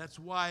budded. That's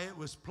why it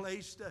was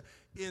placed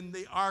in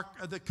the Ark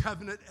of the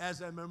Covenant as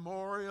a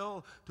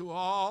memorial to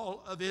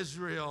all of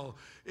Israel.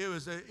 It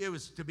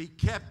was to be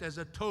kept as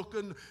a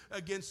token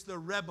against the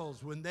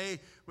rebels when they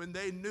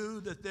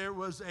knew that there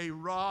was a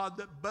rod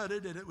that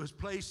budded and it was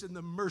placed in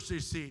the mercy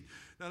seat.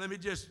 Now let me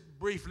just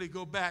briefly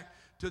go back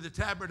to the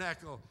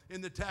tabernacle. In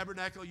the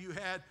tabernacle you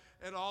had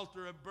an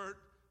altar of burnt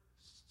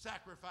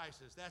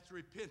sacrifices. That's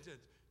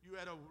repentance. You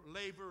had a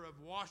laver of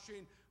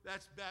washing.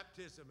 That's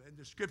baptism. And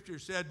the scripture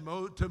said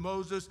to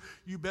Moses,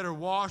 you better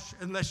wash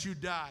unless you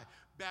die.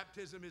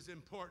 Baptism is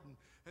important.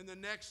 And the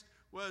next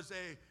was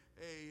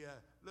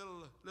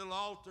little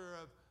altar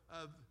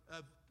of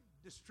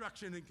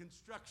destruction and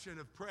construction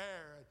of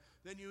prayer. And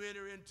then you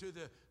enter into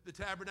the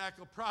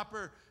tabernacle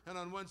proper, and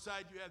on one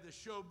side you have the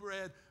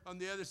showbread, on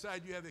the other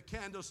side you have the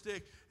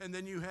candlestick, and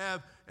then you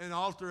have an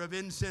altar of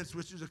incense,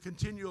 which is a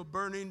continual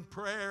burning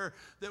prayer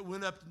that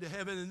went up into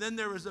heaven. And then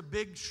there was a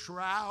big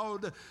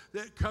shroud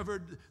that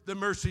covered the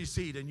mercy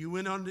seat, and you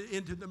went on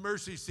into the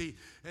mercy seat,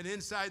 and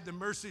inside the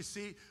mercy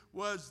seat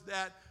was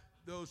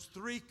those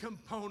three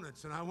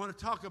components. And I want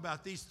to talk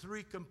about these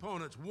three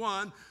components.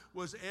 One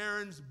was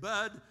Aaron's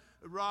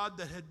rod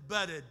that had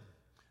budded.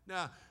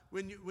 Now,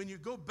 when you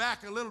go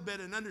back a little bit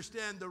and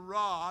understand the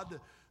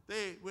rod,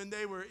 when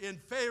they were in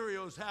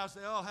Pharaoh's house,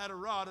 they all had a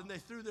rod, and they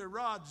threw their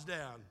rods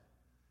down.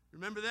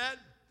 Remember that?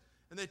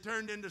 And they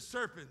turned into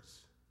serpents.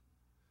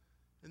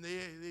 And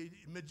the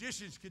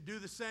magicians could do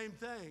the same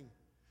thing.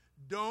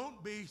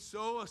 Don't be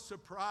so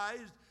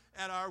surprised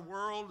at our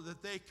world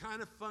that they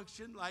kind of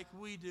function like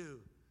we do.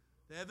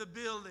 They have a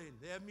building,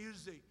 they have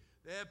music,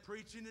 they have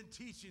preaching and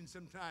teaching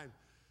sometimes.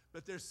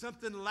 But there's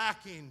something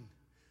lacking.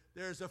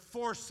 There's a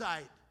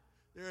foresight.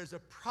 There is a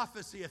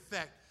prophecy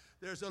effect.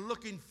 There's a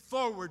looking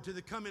forward to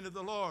the coming of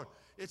the Lord.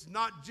 It's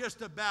not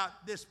just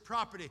about this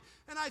property.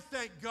 And I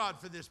thank God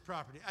for this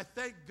property. I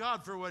thank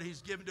God for what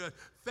He's given to us.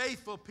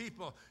 Faithful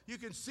people. You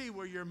can see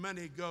where your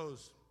money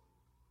goes.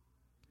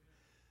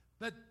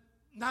 But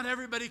not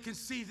everybody can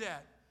see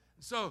that.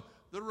 So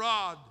the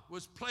rod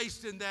was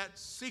placed in that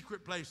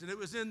secret place, and it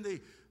was in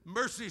the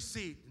mercy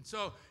seat. And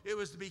so it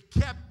was to be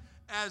kept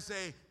as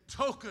a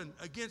token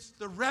against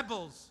the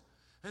rebels.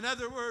 In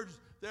other words,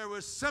 there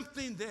was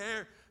something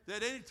there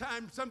that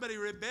anytime somebody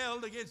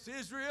rebelled against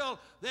Israel,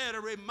 they had a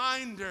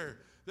reminder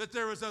that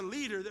there was a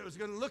leader that was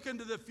going to look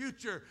into the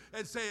future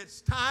and say,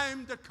 it's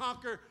time to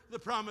conquer the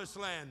promised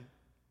land.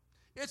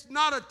 It's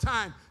not a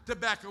time to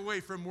back away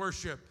from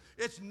worship.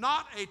 It's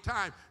not a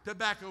time to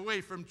back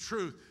away from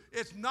truth.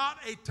 It's not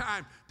a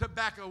time to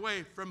back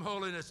away from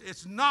holiness.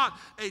 It's not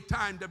a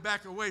time to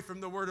back away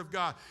from the Word of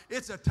God.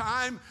 It's a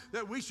time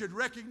that we should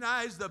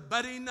recognize the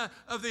budding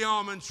of the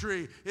almond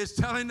tree. It's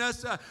telling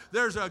us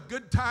there's a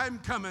good time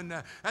coming.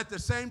 At the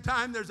same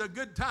time, there's a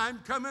good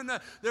time coming.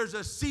 There's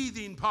a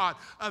seething pot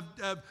of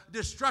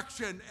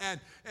destruction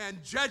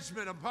and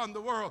judgment upon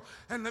the world.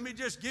 And let me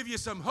just give you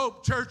some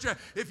hope, church,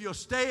 if you'll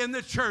stay in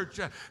the church.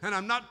 And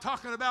I'm not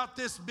talking about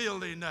this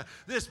building.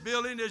 This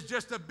building is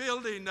just a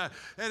building,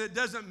 and it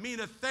doesn't mean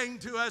a thing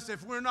to us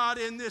if we're not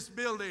in this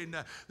building.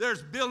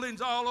 There's buildings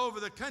all over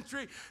the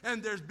country,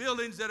 and there's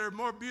buildings that are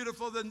more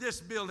beautiful than this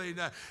building,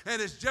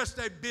 and it's just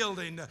a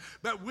building.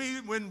 But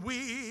when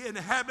we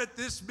inhabit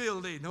this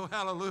building, oh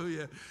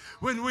hallelujah,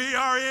 when we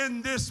are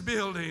in this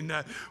building,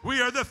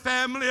 we are the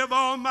family of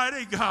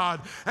Almighty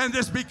God, and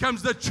this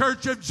becomes the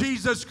church of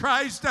Jesus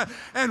Christ,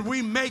 and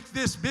we make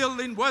this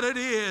building what it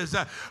is.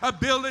 A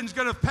building's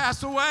going to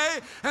pass away,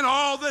 and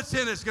all that's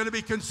in it's going to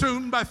be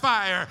consumed by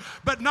fire,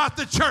 but not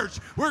the church.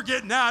 We're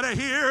getting out of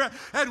here,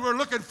 and we're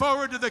looking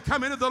forward to the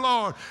coming of the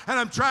Lord. And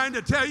I'm trying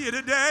to tell you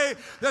today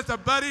that the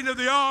budding of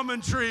the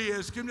almond tree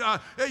is,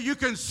 you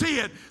can see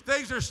it.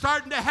 Things are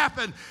starting to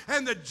happen,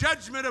 and the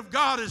judgment of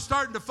God is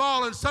starting to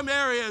fall in some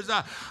areas.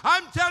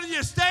 I'm telling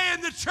you, stay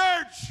in the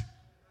church.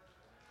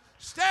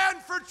 Stand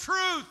for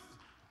truth.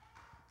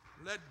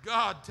 Let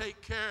God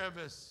take care of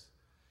us.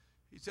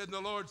 He said, and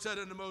the Lord said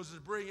unto Moses,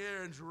 bring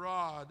Aaron's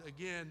rod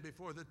again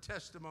before the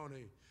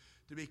testimony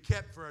to be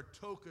kept for a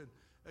token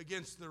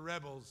against the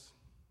rebels.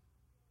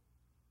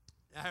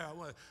 I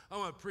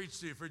want to preach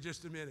to you for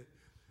just a minute.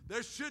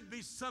 There should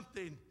be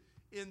something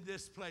in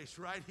this place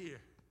right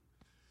here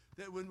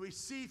that when we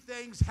see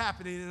things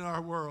happening in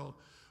our world,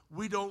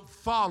 we don't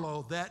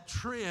follow that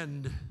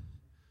trend.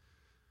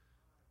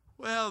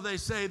 Well, they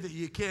say that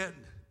you can't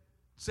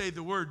say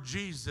the word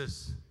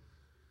Jesus.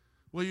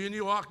 Well, when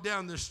you walk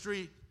down the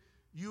street,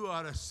 you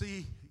ought to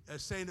see a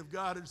saint of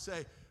God and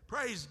say,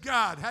 praise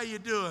God, how you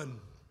doing?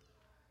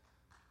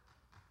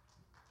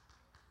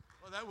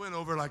 Well, that went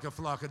over like a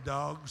flock of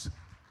dogs.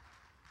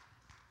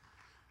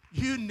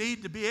 You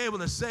need to be able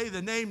to say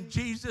the name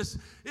Jesus.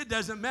 It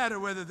doesn't matter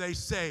whether they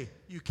say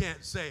you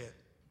can't say it.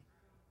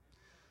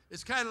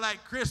 It's kind of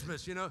like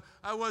Christmas, you know.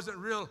 I wasn't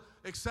real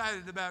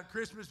excited about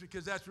Christmas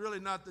because that's really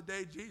not the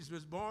day Jesus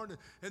was born,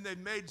 and they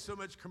made so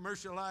much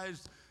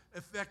commercialized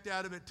effect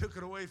out of it, took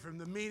it away from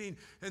the meaning,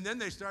 and then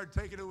they started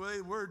taking away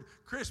the word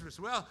Christmas.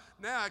 Well,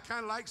 now I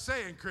kind of like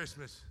saying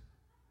Christmas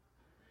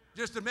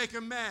just to make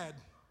them mad.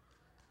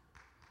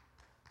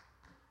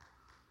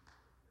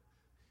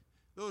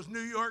 Those New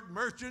York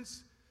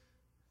merchants,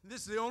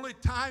 this is the only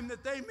time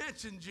that they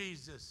mention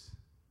Jesus.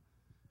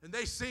 And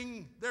they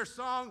sing their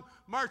song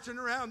marching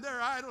around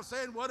their idol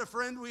saying, what a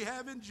friend we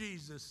have in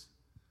Jesus.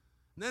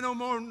 And they no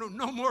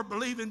more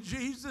believe in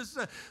Jesus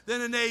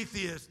than an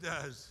atheist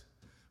does.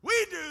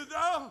 We do,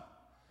 though.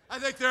 I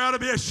think there ought to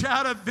be a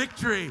shout of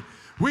victory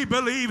We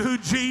believe who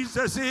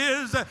Jesus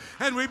is,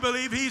 and we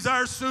believe he's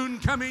our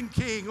soon-coming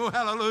King. Oh,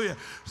 hallelujah.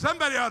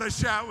 Somebody ought to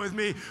shout with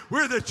me.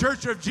 We're the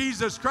Church of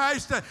Jesus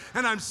Christ,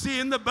 and I'm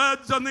seeing the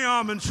buds on the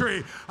almond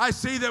tree. I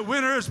see that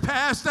winter is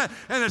past,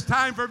 and it's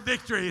time for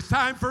victory. It's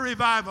time for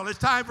revival. It's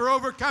time for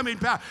overcoming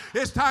power.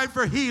 It's time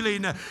for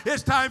healing.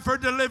 It's time for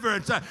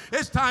deliverance.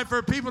 It's time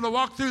for people to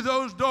walk through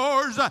those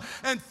doors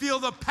and feel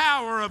the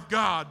power of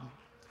God.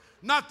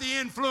 Not the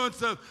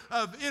influence of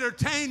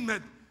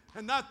entertainment,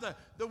 and not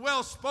the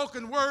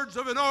well-spoken words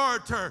of an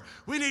orator.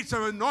 We need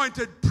some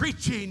anointed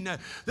preaching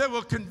that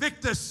will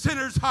convict the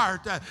sinner's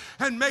heart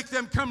and make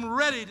them come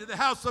ready to the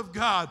house of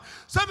God.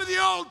 Some of the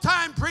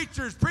old-time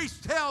preachers preach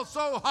hell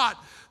so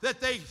hot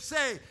that they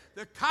say,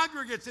 the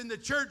congregants in the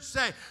church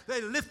say,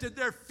 they lifted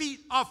their feet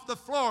off the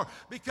floor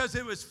because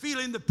it was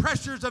feeling the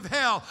pressures of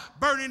hell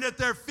burning at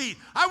their feet.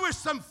 I wish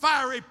some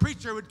fiery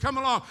preacher would come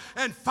along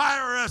and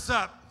fire us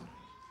up.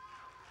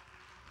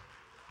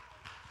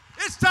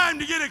 It's time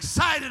to get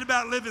excited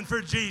about living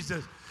for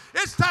Jesus.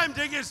 It's time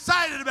to get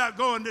excited about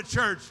going to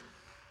church.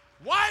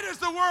 Why does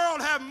the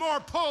world have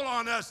more pull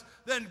on us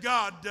than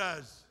God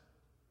does?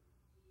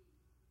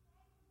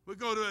 We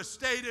go to a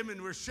stadium and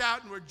we're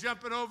shouting, we're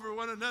jumping over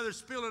one another,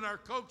 spilling our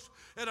Cokes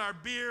and our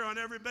beer on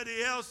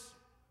everybody else.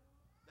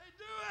 They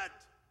do it.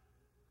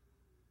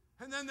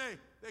 And then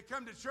they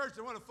come to church,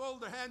 they want to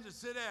fold their hands and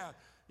sit down.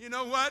 You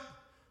know what?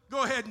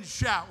 Go ahead and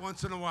shout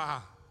once in a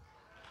while.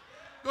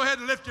 Go ahead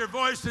and lift your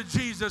voice to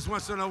Jesus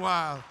once in a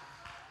while.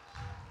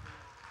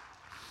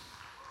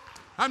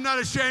 I'm not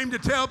ashamed to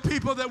tell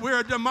people that we're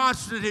a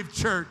demonstrative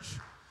church.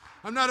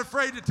 I'm not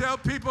afraid to tell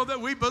people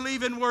that we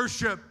believe in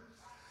worship.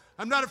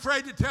 I'm not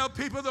afraid to tell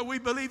people that we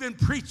believe in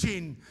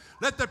preaching.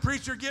 Let the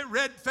preacher get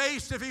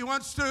red-faced if he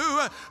wants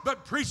to,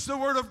 but preach the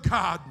word of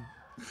God.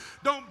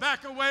 Don't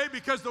back away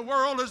because the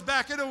world is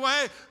backing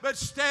away, but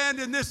stand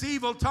in this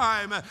evil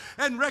time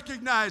and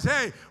recognize,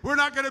 hey, we're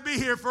not going to be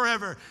here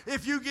forever.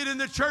 If you get in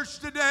the church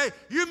today,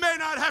 you may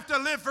not have to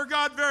live for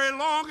God very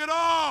long at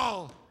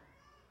all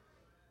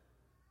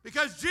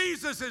because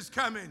Jesus is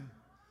coming.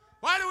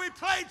 Why do we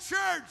play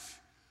church?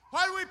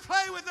 Why do we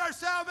play with our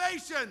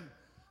salvation?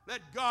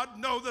 Let God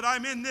know that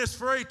I'm in this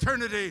for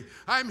eternity.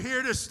 I'm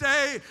here to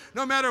stay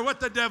no matter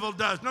what the devil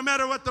does, no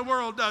matter what the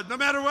world does, no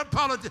matter what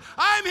politics.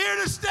 I'm here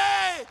to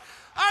stay.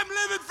 I'm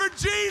living for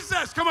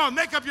Jesus. Come on,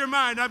 make up your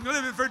mind. I'm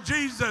living for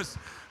Jesus.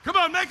 Come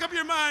on, make up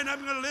your mind.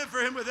 I'm going to live for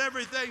him with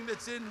everything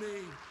that's in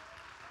me.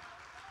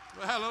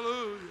 Well,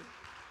 hallelujah.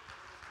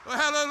 Well,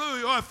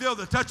 hallelujah. Oh, I feel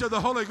the touch of the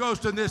Holy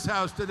Ghost in this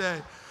house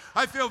today.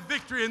 I feel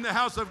victory in the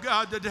house of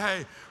God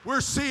today.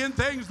 We're seeing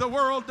things the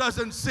world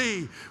doesn't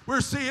see.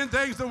 We're seeing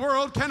things the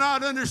world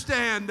cannot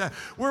understand.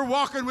 We're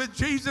walking with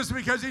Jesus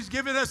because he's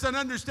given us an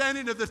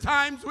understanding of the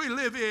times we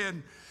live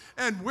in.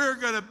 And we're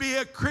going to be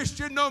a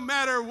Christian no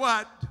matter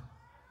what.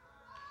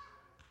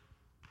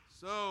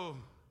 So,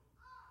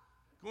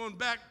 going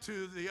back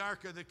to the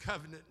Ark of the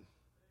Covenant,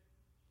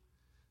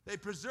 they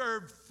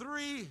preserved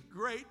 3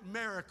 great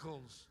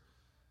miracles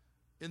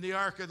in the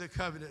Ark of the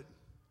Covenant,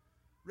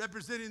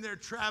 representing their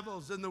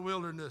travels in the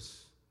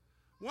wilderness.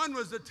 One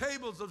was the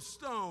tables of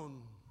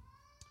stone.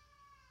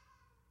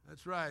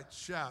 That's right,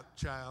 shout,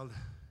 child.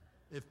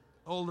 If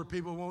older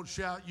people won't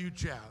shout, you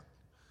shout.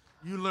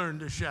 You learn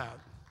to shout.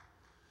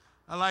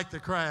 I like the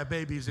cry of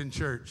babies in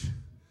church.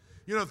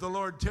 You know, if the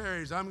Lord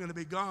tarries, I'm going to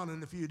be gone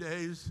in a few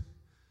days.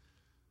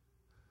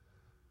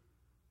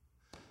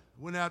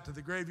 Went out to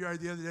the graveyard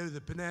the other day with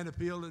a banana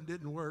peel and it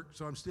didn't work,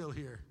 so I'm still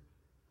here.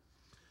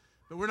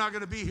 But we're not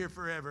going to be here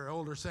forever,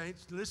 older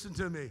saints. Listen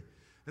to me.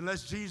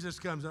 Unless Jesus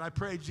comes, and I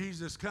pray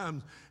Jesus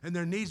comes, and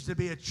there needs to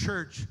be a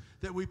church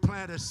that we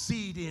plant a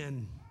seed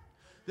in,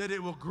 that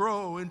it will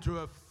grow into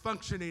a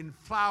functioning,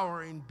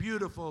 flowering,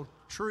 beautiful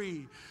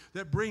tree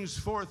that brings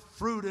forth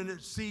fruit in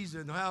its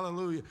season.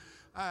 Hallelujah.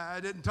 I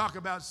didn't talk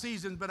about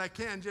seasons, but I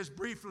can just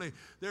briefly.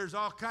 There's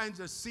all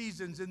kinds of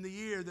seasons in the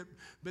year,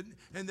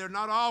 and they're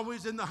not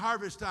always in the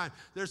harvest time.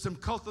 There's some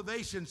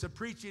cultivation, some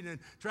preaching, and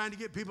trying to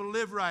get people to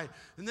live right.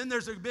 And then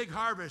there's a big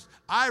harvest.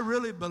 I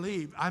really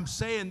believe, I'm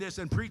saying this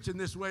and preaching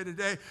this way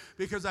today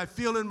because I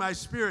feel in my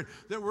spirit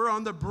that we're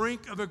on the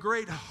brink of a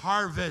great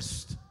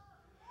harvest.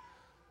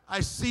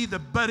 I see the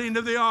budding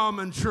of the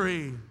almond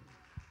tree.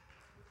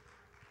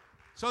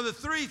 So the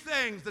 3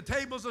 things, the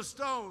tables of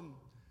stone.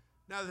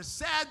 Now, the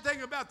sad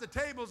thing about the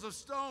tables of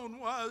stone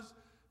was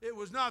it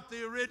was not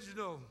the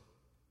original.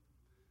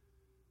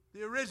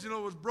 The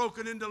original was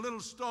broken into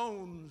little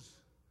stones.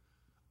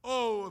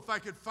 Oh, if I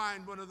could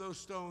find one of those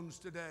stones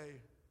today.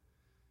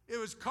 It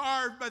was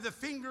carved by the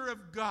finger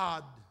of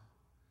God.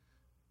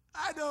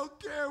 I don't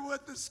care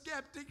what the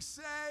skeptics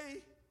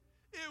say.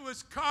 It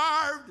was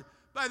carved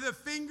by the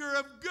finger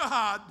of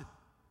God.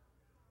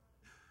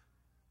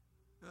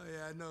 Oh,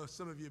 yeah, I know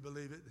some of you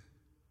believe it.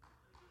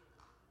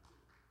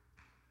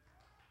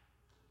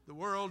 The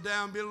world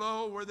down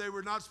below, where they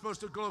were not supposed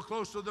to go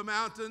close to the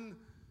mountain,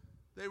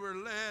 they were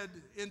led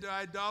into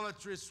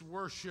idolatrous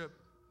worship.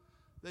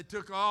 They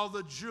took all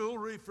the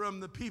jewelry from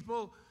the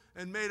people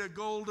and made a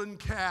golden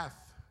calf.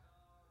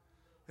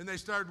 And they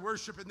started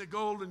worshiping the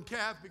golden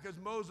calf because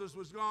Moses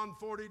was gone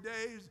 40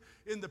 days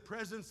in the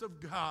presence of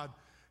God.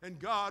 And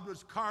God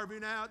was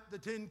carving out the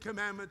 10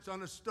 Commandments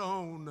on a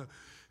stone.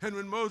 And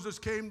when Moses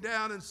came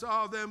down and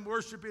saw them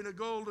worshiping a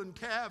golden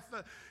calf,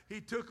 he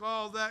took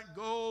all that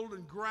gold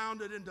and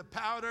ground it into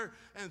powder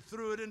and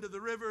threw it into the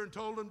river and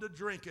told them to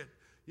drink it.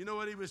 You know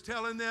what he was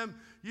telling them?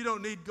 You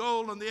don't need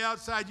gold on the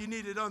outside, you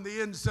need it on the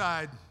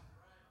inside.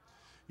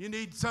 You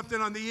need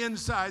something on the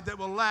inside that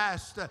will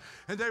last.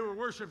 And they were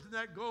worshiping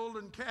that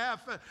golden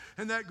calf,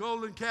 and that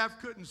golden calf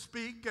couldn't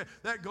speak.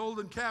 That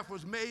golden calf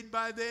was made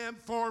by them,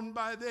 formed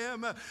by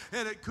them,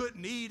 and it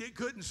couldn't eat, it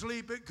couldn't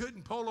sleep, it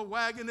couldn't pull a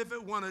wagon if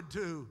it wanted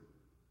to.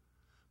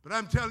 But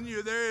I'm telling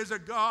you, there is a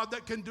God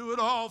that can do it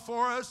all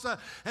for us,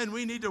 and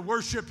we need to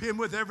worship him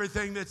with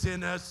everything that's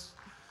in us.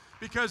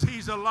 Because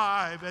he's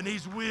alive and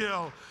he's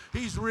real.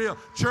 He's real.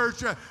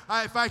 Church,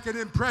 if I can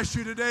impress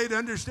you today to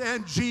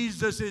understand,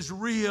 Jesus is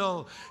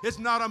real. It's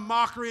not a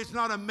mockery. It's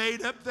not a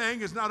made-up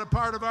thing. It's not a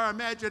part of our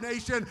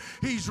imagination.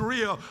 He's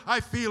real. I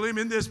feel him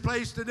in this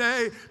place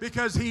today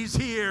because he's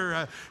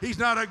here. He's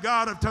not a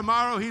God of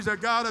tomorrow. He's a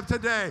God of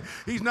today.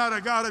 He's not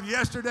a God of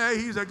yesterday.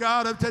 He's a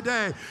God of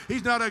today.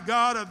 He's not a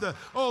God of the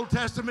Old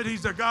Testament.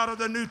 He's a God of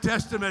the New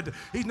Testament.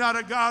 He's not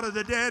a God of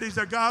the dead. He's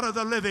a God of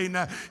the living.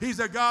 He's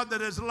a God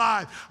that is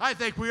alive. I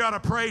think we ought to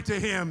pray to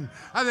him.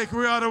 I think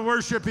we ought to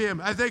worship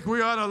him. I think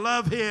we ought to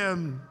love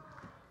him.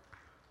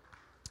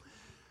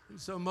 And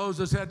so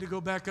Moses had to go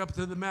back up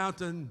to the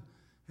mountain,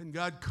 and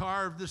God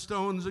carved the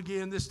stones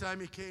again. This time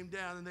he came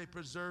down, and they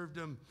preserved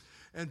them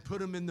and put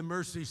them in the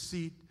mercy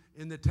seat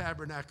in the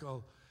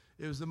tabernacle.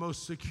 It was the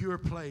most secure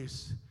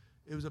place.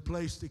 It was a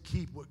place to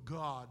keep what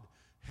God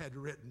had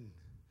written.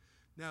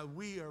 Now,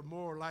 we are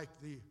more like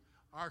the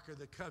Ark of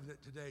the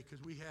Covenant today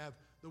because we have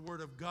the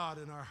Word of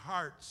God in our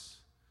hearts.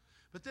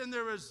 But then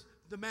there was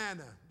the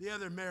manna, the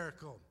other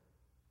miracle,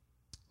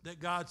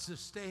 that God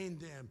sustained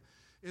them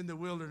in the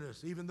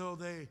wilderness, even though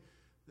they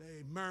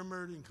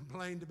murmured and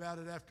complained about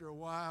it after a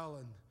while,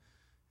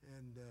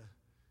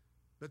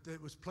 but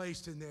it was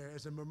placed in there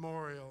as a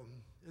memorial.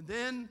 And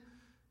then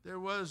there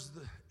was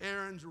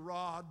Aaron's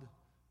rod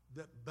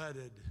that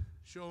budded,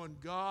 showing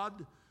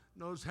God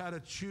knows how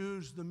to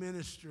choose the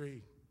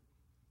ministry.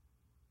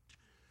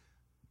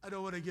 I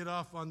don't want to get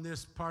off on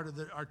this part of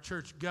our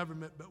church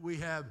government, but we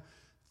have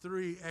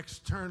 3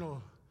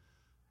 external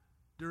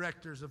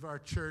directors of our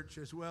church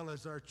as well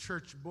as our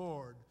church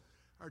board.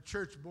 Our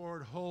church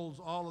board holds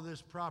all of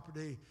this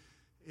property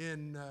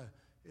in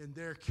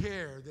their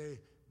care.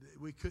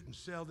 We couldn't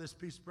sell this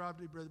piece of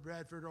property, Brother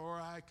Bradford, or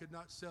I could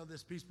not sell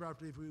this piece of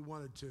property if we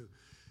wanted to.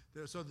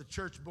 So the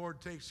church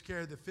board takes care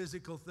of the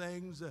physical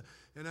things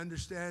and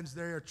understands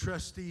they are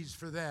trustees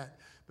for that.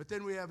 But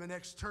then we have an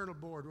external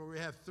board where we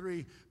have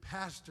 3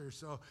 pastors.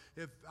 So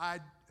if I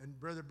and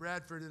Brother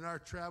Bradford in our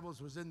travels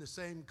was in the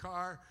same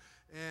car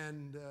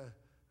and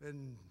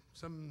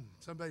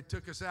somebody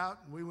took us out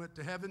and we went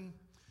to heaven,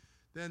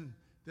 then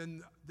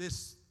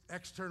this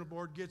external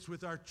board gets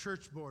with our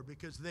church board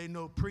because they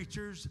know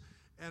preachers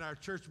and our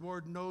church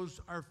board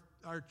knows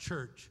our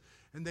church.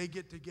 And they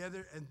get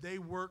together and they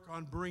work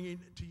on bringing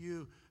to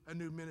you a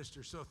new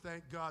minister. So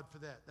thank God for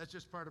that. That's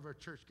just part of our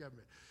church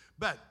government.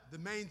 But the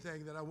main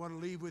thing that I want to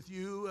leave with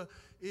you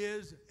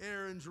is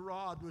Aaron's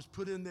rod was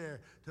put in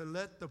there to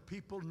let the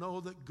people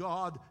know that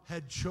God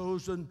had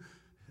chosen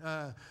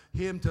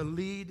him to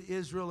lead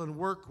Israel and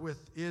work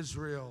with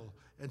Israel.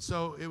 And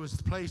so it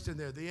was placed in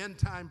there. The end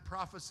time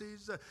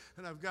prophecies,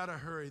 and I've got to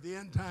hurry, the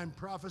end time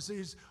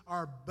prophecies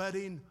are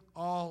budding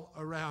all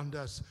around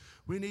us.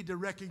 We need to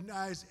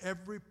recognize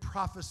every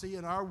prophecy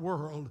in our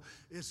world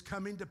is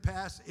coming to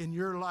pass in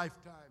your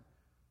lifetime.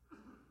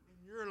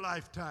 In your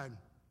lifetime.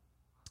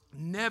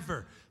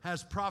 Never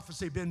has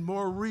prophecy been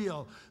more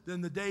real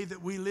than the day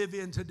that we live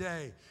in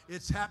today.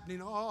 It's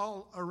happening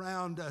all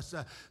around us.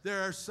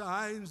 There are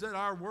signs that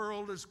our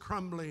world is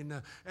crumbling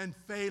and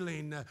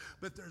failing,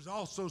 but there's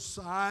also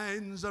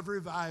signs of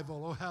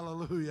revival. Oh,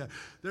 hallelujah.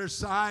 There's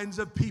signs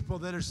of people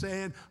that are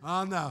saying,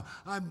 oh, no,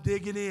 I'm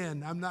digging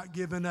in. I'm not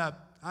giving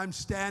up. I'm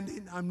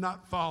standing, I'm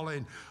not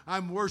falling.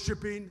 I'm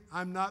worshiping,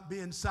 I'm not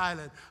being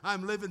silent.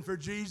 I'm living for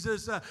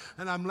Jesus,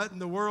 and I'm letting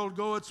the world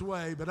go its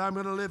way, but I'm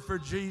going to live for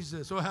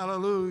Jesus. Oh,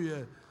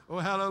 hallelujah. Oh,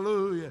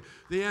 hallelujah.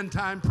 The end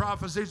time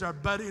prophecies are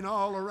budding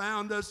all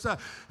around us.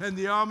 And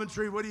the almond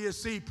tree, what do you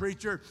see,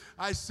 preacher?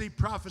 I see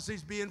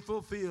prophecies being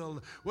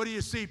fulfilled. What do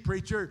you see,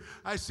 preacher?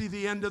 I see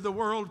the end of the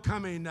world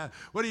coming.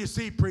 What do you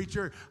see,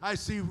 preacher? I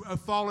see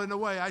falling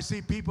away. I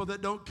see people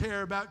that don't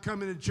care about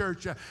coming to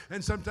church.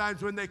 And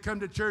sometimes when they come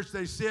to church,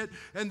 they sit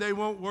and they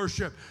won't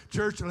worship.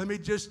 Church, let me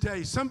just tell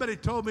you, somebody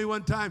told me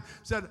one time,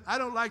 said, I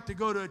don't like to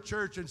go to a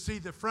church and see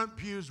the front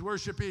pews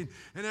worshiping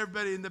and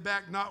everybody in the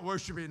back not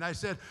worshiping. I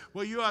said,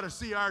 well, you ought to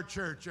see our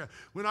church.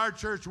 When our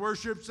church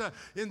worships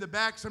in the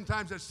back,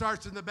 sometimes it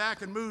starts in the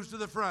back and moves to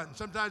the front.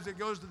 Sometimes it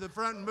goes to the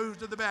front and moves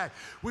to the back.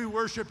 We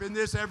worship in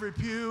this every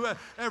pew.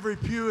 Every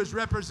pew is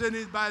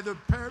represented by the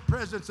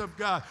presence of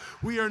God.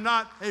 We are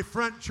not a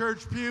front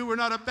church pew. We're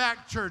not a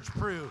back church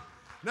pew.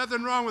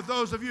 Nothing wrong with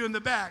those of you in the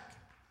back.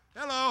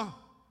 Hello.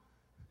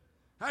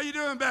 How you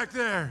doing back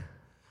there?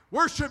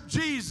 Worship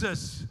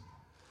Jesus.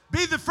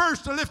 Be the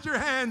first to lift your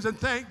hands and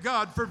thank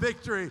God for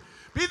victory.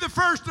 Be the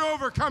first to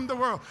overcome the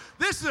world.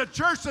 This is a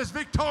church that's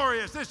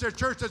victorious. This is a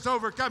church that's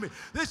overcoming.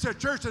 This is a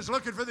church that's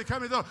looking for the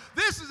coming of the Lord.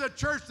 This is a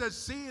church that's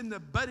seeing the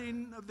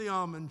budding of the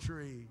almond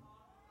tree.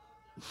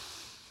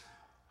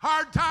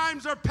 Hard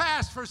times are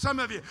past for some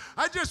of you.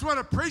 I just want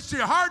to preach to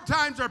you. Hard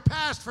times are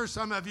past for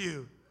some of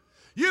you.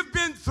 You've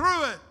been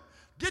through it.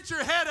 Get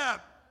your head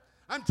up.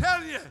 I'm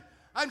telling you,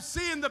 I'm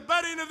seeing the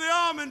budding of the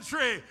almond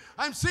tree.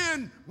 I'm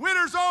seeing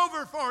winter's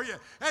over for you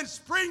and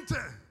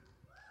springtime.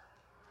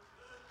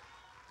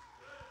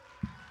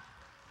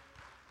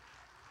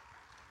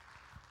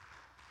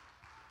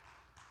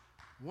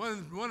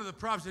 One of the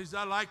prophecies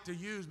I like to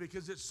use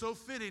because it's so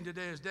fitting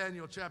today is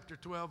Daniel chapter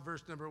 12,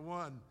 verse number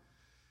 1.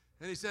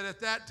 And he said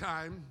at that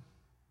time,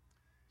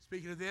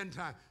 speaking of the end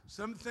time,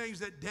 some things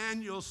that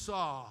Daniel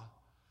saw,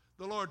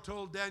 the Lord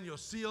told Daniel,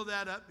 seal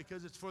that up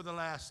because it's for the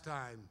last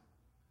time.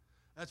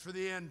 That's for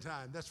the end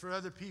time. That's for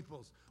other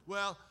peoples.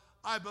 Well,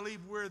 I believe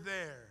we're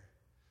there.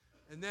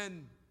 And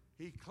then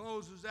he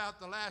closes out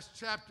the last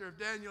chapter of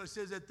Daniel. He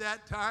says, at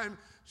that time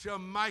shall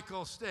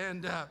Michael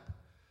stand up,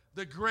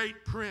 the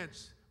great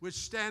prince, which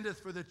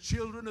standeth for the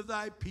children of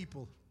thy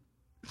people.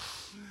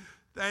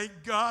 Thank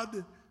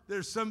God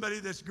there's somebody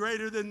that's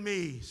greater than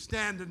me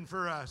standing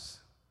for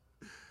us.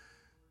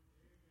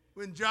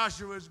 When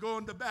Joshua was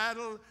going to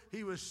battle,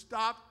 he was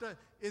stopped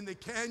in the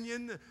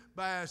canyon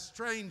by a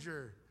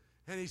stranger.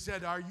 And he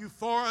said, are you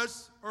for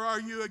us or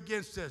are you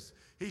against us?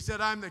 He said,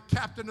 I'm the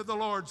captain of the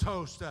Lord's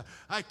host.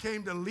 I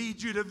came to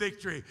lead you to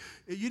victory.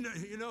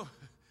 You know,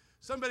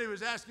 somebody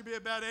was asking me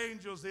about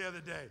angels the other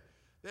day.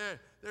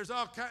 There's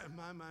all kinds,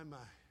 my.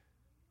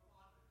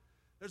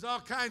 There's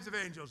all kinds of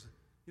angels.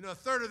 You know, a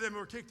third of them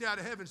were kicked out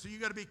of heaven, so you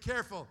got to be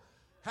careful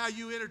how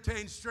you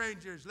entertain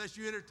strangers, lest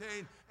you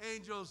entertain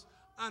angels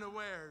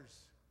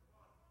unawares.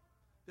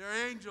 There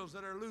are angels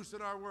that are loose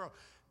in our world,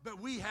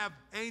 but we have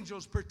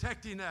angels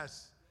protecting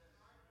us.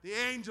 The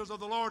angels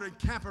of the Lord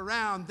encamp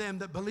around them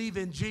that believe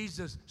in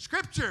Jesus.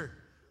 Scripture.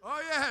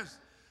 Oh, yes.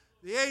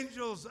 The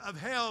angels of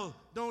hell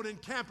don't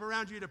encamp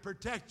around you to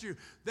protect you.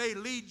 They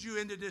lead you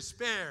into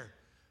despair.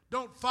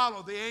 Don't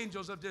follow the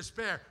angels of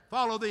despair.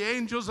 Follow the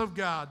angels of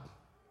God.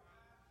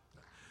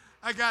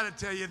 I got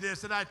to tell you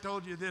this, and I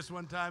told you this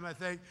one time, I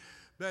think,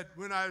 but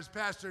when I was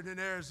pastoring in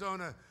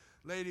Arizona,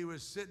 a lady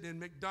was sitting in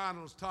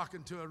McDonald's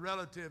talking to a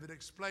relative and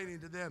explaining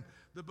to them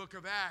the book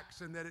of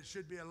Acts and that it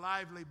should be a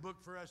lively book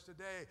for us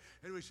today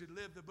and we should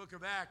live the book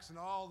of Acts and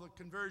all the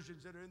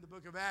conversions that are in the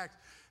book of Acts.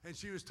 And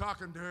she was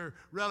talking to her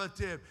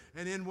relative,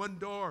 and in one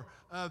door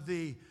of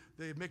the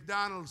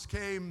McDonald's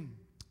came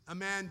a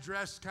man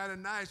dressed kind of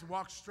nice,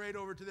 walked straight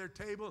over to their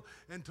table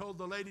and told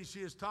the lady she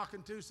is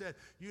talking to, said,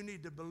 you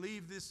need to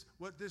believe this,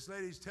 what this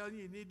lady's telling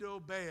you, you need to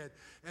obey it.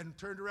 And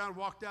turned around,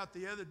 walked out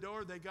the other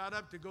door. They got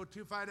up to go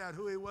to find out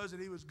who he was, and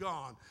he was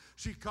gone.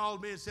 She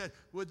called me and said,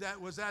 was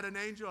that an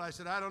angel? I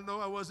said, I don't know,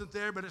 I wasn't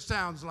there, but it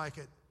sounds like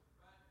it.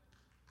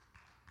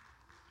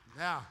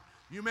 Now,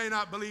 you may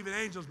not believe in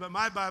angels, but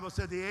my Bible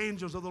said the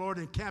angels of the Lord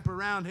encamp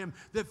around him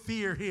that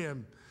fear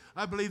him.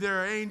 I believe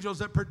there are angels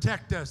that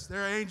protect us.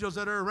 There are angels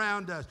that are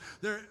around us.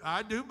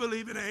 I do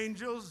believe in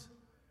angels.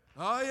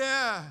 Oh,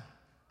 yeah.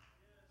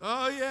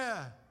 Oh,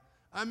 yeah.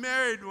 I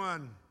married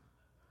one.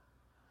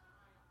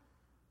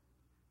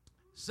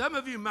 Some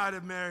of you might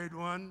have married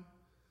one.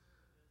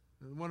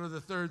 One of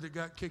the third that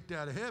got kicked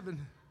out of heaven.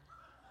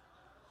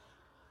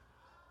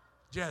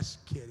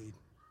 Just kidding.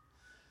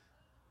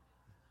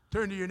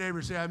 Turn to your neighbor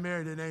and say, I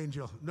married an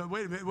angel. No,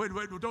 wait a minute.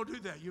 Wait, don't do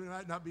that. You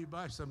might not be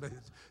by somebody.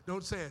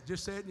 Don't say it.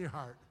 Just say it in your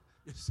heart.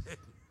 Just say it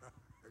in your heart.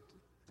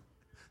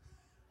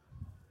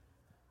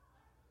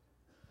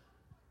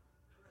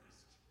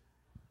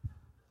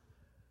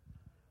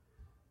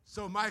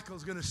 So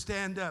Michael's going to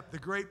stand up. The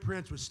great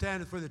prince was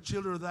standing for the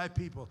children of thy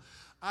people.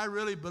 I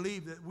really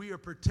believe that we are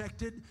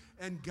protected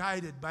and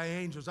guided by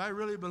angels. I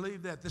really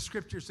believe that. The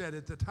scripture said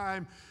at the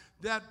time,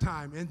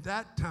 in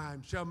that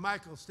time shall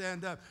Michael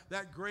stand up,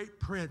 that great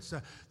prince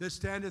that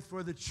standeth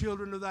for the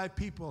children of thy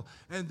people.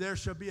 And there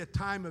shall be a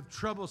time of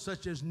trouble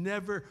such as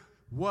never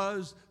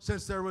was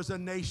since there was a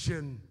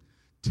nation.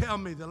 Tell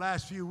me the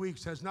last few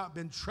weeks has not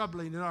been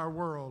troubling in our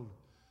world.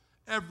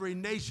 Every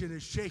nation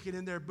is shaking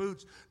in their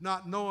boots,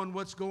 not knowing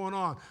what's going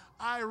on.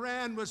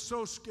 Iran was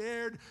so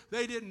scared,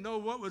 they didn't know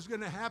what was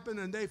going to happen,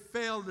 and they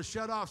failed to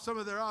shut off some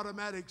of their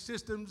automatic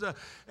systems,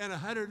 and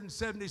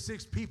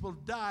 176 people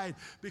died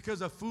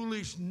because a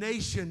foolish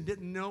nation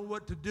didn't know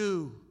what to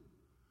do.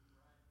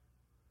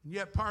 And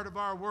yet part of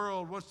our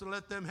world wants to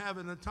let them have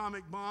an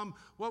atomic bomb.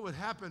 What would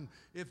happen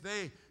if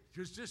they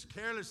just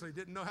carelessly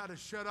didn't know how to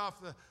shut off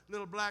the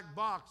little black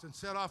box and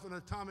set off an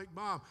atomic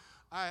bomb?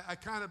 I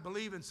kind of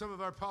believe in some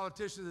of our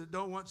politicians that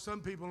don't want some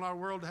people in our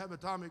world to have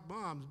atomic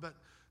bombs, but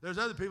there's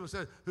other people that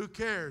say, who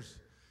cares?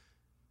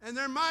 And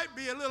there might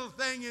be a little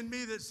thing in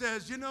me that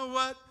says, you know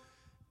what?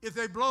 If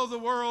they blow the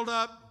world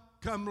up,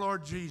 come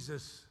Lord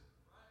Jesus.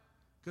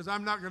 because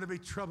I'm not going to be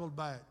troubled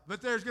by it.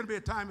 But there's going to be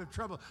a time of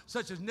trouble,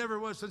 such as never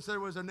was since there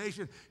was a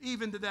nation,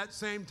 even to that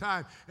same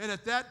time. And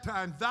at that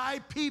time, thy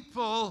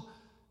people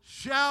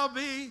shall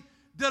be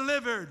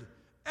delivered,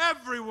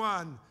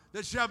 everyone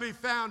that shall be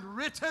found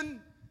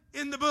written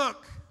in the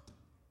book.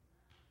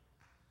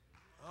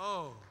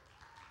 Oh.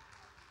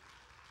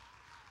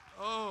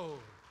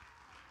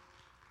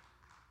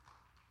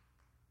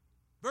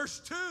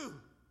 Verse 2.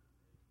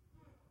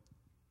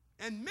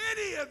 And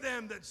many of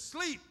them that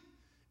sleep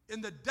in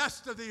the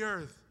dust of the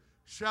earth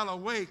shall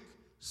awake,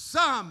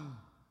 some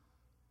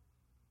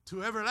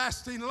to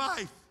everlasting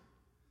life.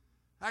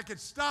 I could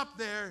stop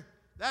there.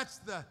 That's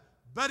the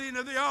budding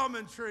of the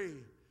almond tree.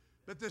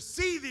 But the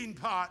seething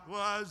pot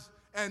was,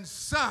 and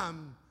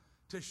some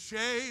to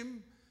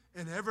shame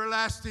and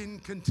everlasting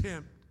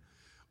contempt.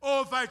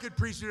 Oh, if I could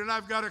preach to you, and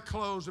I've got to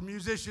close, the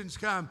musicians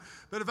come,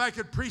 but if I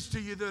could preach to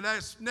you the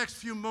next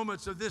few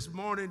moments of this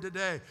morning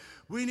today,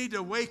 we need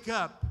to wake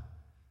up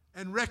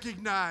and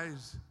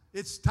recognize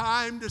it's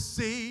time to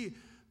see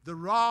the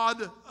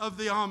rod of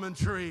the almond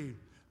tree,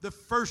 the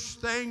first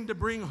thing to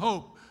bring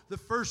hope, the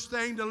first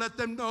thing to let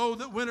them know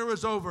that winter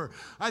is over.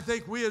 I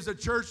think we as a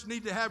church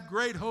need to have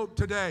great hope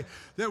today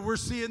that we're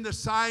seeing the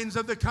signs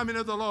of the coming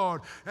of the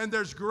Lord, and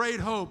there's great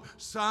hope,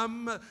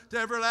 some to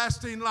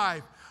everlasting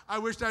life. I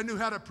wish I knew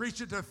how to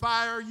preach it to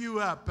fire you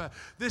up.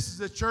 This is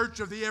the church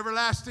of the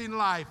everlasting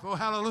life. Oh,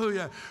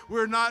 hallelujah.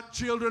 We're not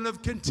children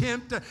of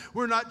contempt.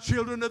 We're not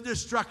children of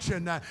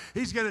destruction.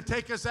 He's going to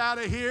take us out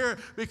of here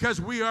because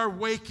we are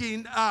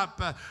waking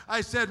up. I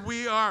said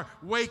we are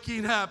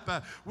waking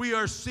up. We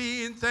are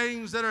seeing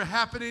things that are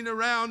happening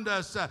around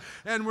us,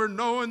 and we're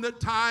knowing that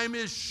time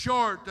is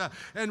short,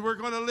 and we're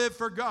going to live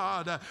for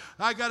God.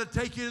 I got to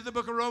take you to the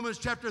book of Romans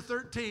chapter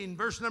 13,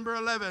 verse number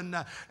 11.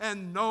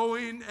 And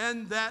knowing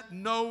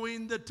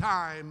the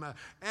time,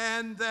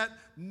 and that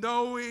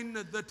knowing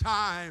the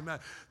time,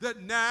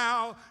 that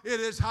now it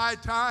is high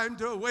time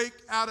to awake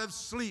out of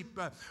sleep.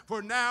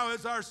 For now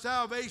is our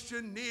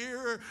salvation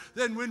nearer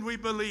than when we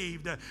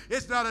believed.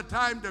 It's not a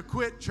time to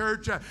quit,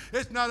 church.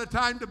 It's not a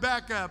time to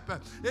back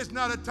up. It's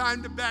not a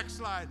time to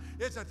backslide.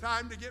 It's a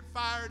time to get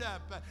fired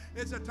up.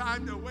 It's a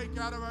time to wake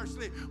out of our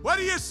sleep. What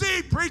do you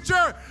see,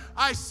 preacher?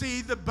 I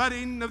see the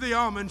budding of the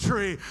almond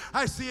tree.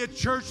 I see a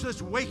church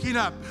that's waking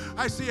up.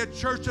 I see a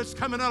church that's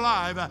coming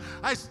alive.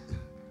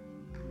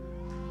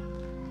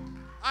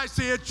 I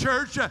see a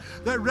church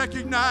that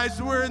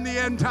recognizes we're in the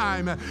end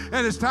time,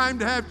 and it's time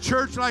to have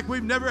church like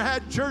we've never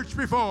had church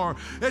before.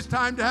 It's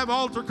time to have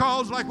altar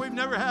calls like we've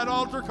never had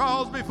altar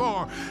calls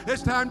before.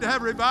 It's time to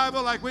have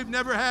revival like we've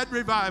never had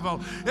revival.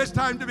 It's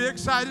time to be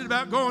excited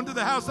about going to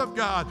the house of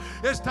God.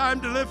 It's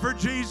time to live for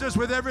Jesus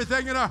with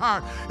everything in our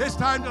heart. It's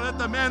time to let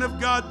the man of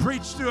God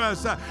preach to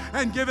us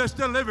and give us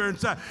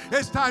deliverance.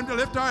 It's time to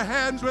lift our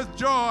hands with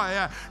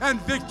joy and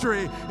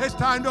victory. It's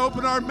time to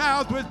open our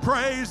mouth with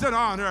praise and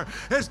honor.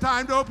 It's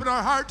time to open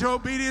our heart to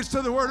obedience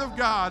to the Word of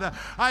God.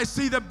 I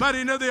see the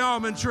budding of the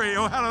almond tree.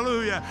 Oh,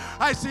 hallelujah.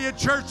 I see a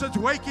church that's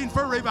waking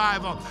for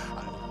revival.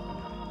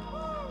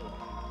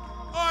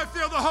 Oh, I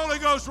feel the Holy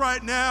Ghost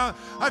right now.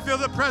 I feel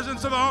the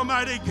presence of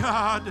Almighty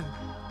God.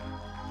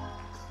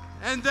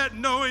 And that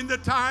knowing the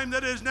time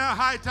that is now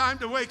high time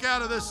to wake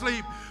out of the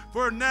sleep.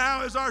 For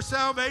now is our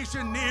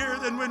salvation nearer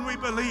than when we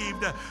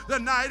believed. The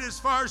night is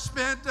far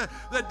spent,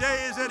 the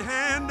day is at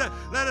hand.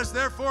 Let us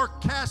therefore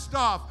cast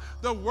off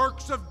the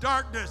works of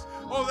darkness.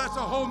 Oh, that's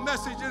a whole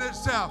message in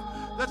itself.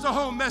 That's a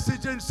whole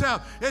message in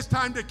itself. It's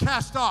time to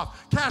cast off,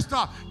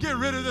 get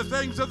rid of the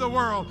things of the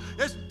world.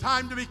 It's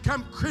time to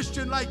become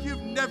Christian like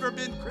you've never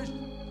been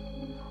Christian.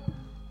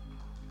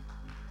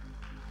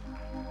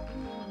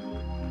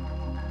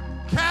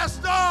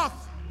 Cast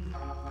off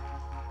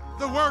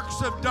the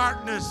works of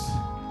darkness.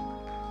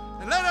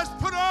 And let us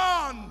put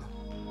on,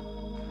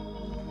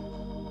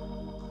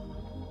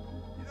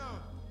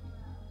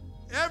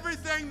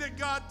 everything that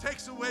God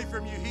takes away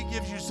from you, He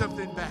gives you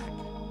something back.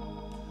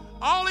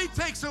 All He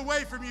takes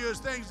away from you is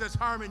things that's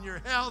harming your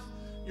health,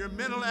 your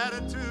mental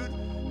attitude,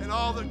 and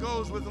all that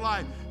goes with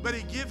life. But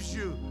He gives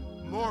you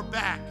more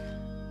back.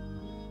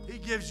 He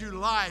gives you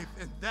life,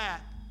 and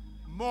that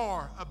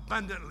more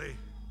abundantly.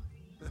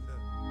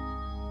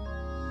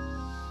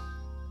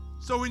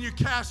 So when you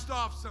cast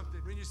off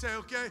something, when you say,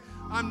 okay,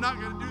 I'm not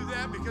going to do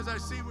that because I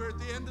see we're at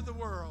the end of the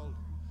world.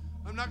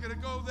 I'm not going to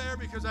go there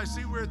because I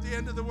see we're at the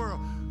end of the world.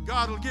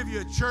 God will give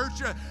you a church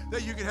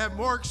that you can have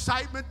more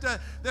excitement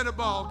than a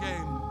ball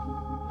game.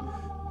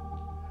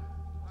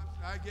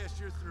 I guess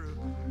you're through.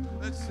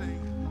 Let's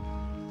sing.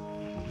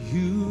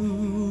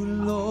 You,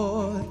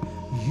 Lord,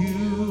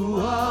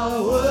 you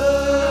are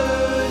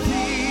worthy.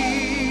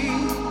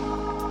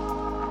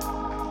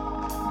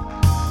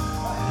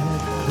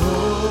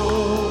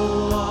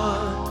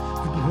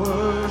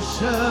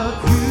 Worship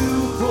you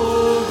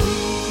for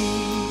me,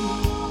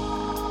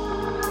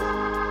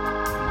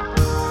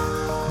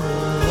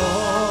 for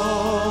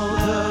all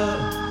the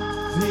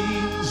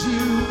things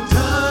you've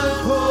done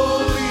for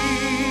me.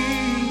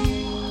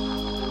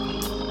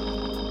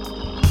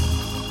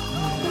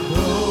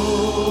 No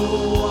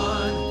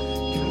one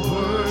can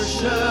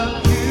worship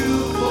you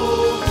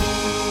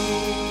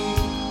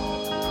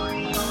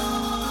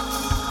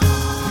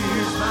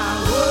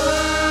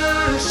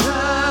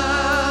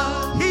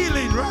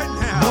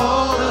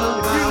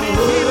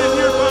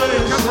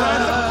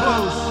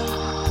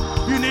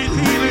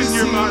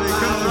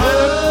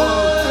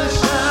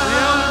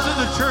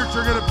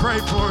pray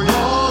for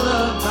you.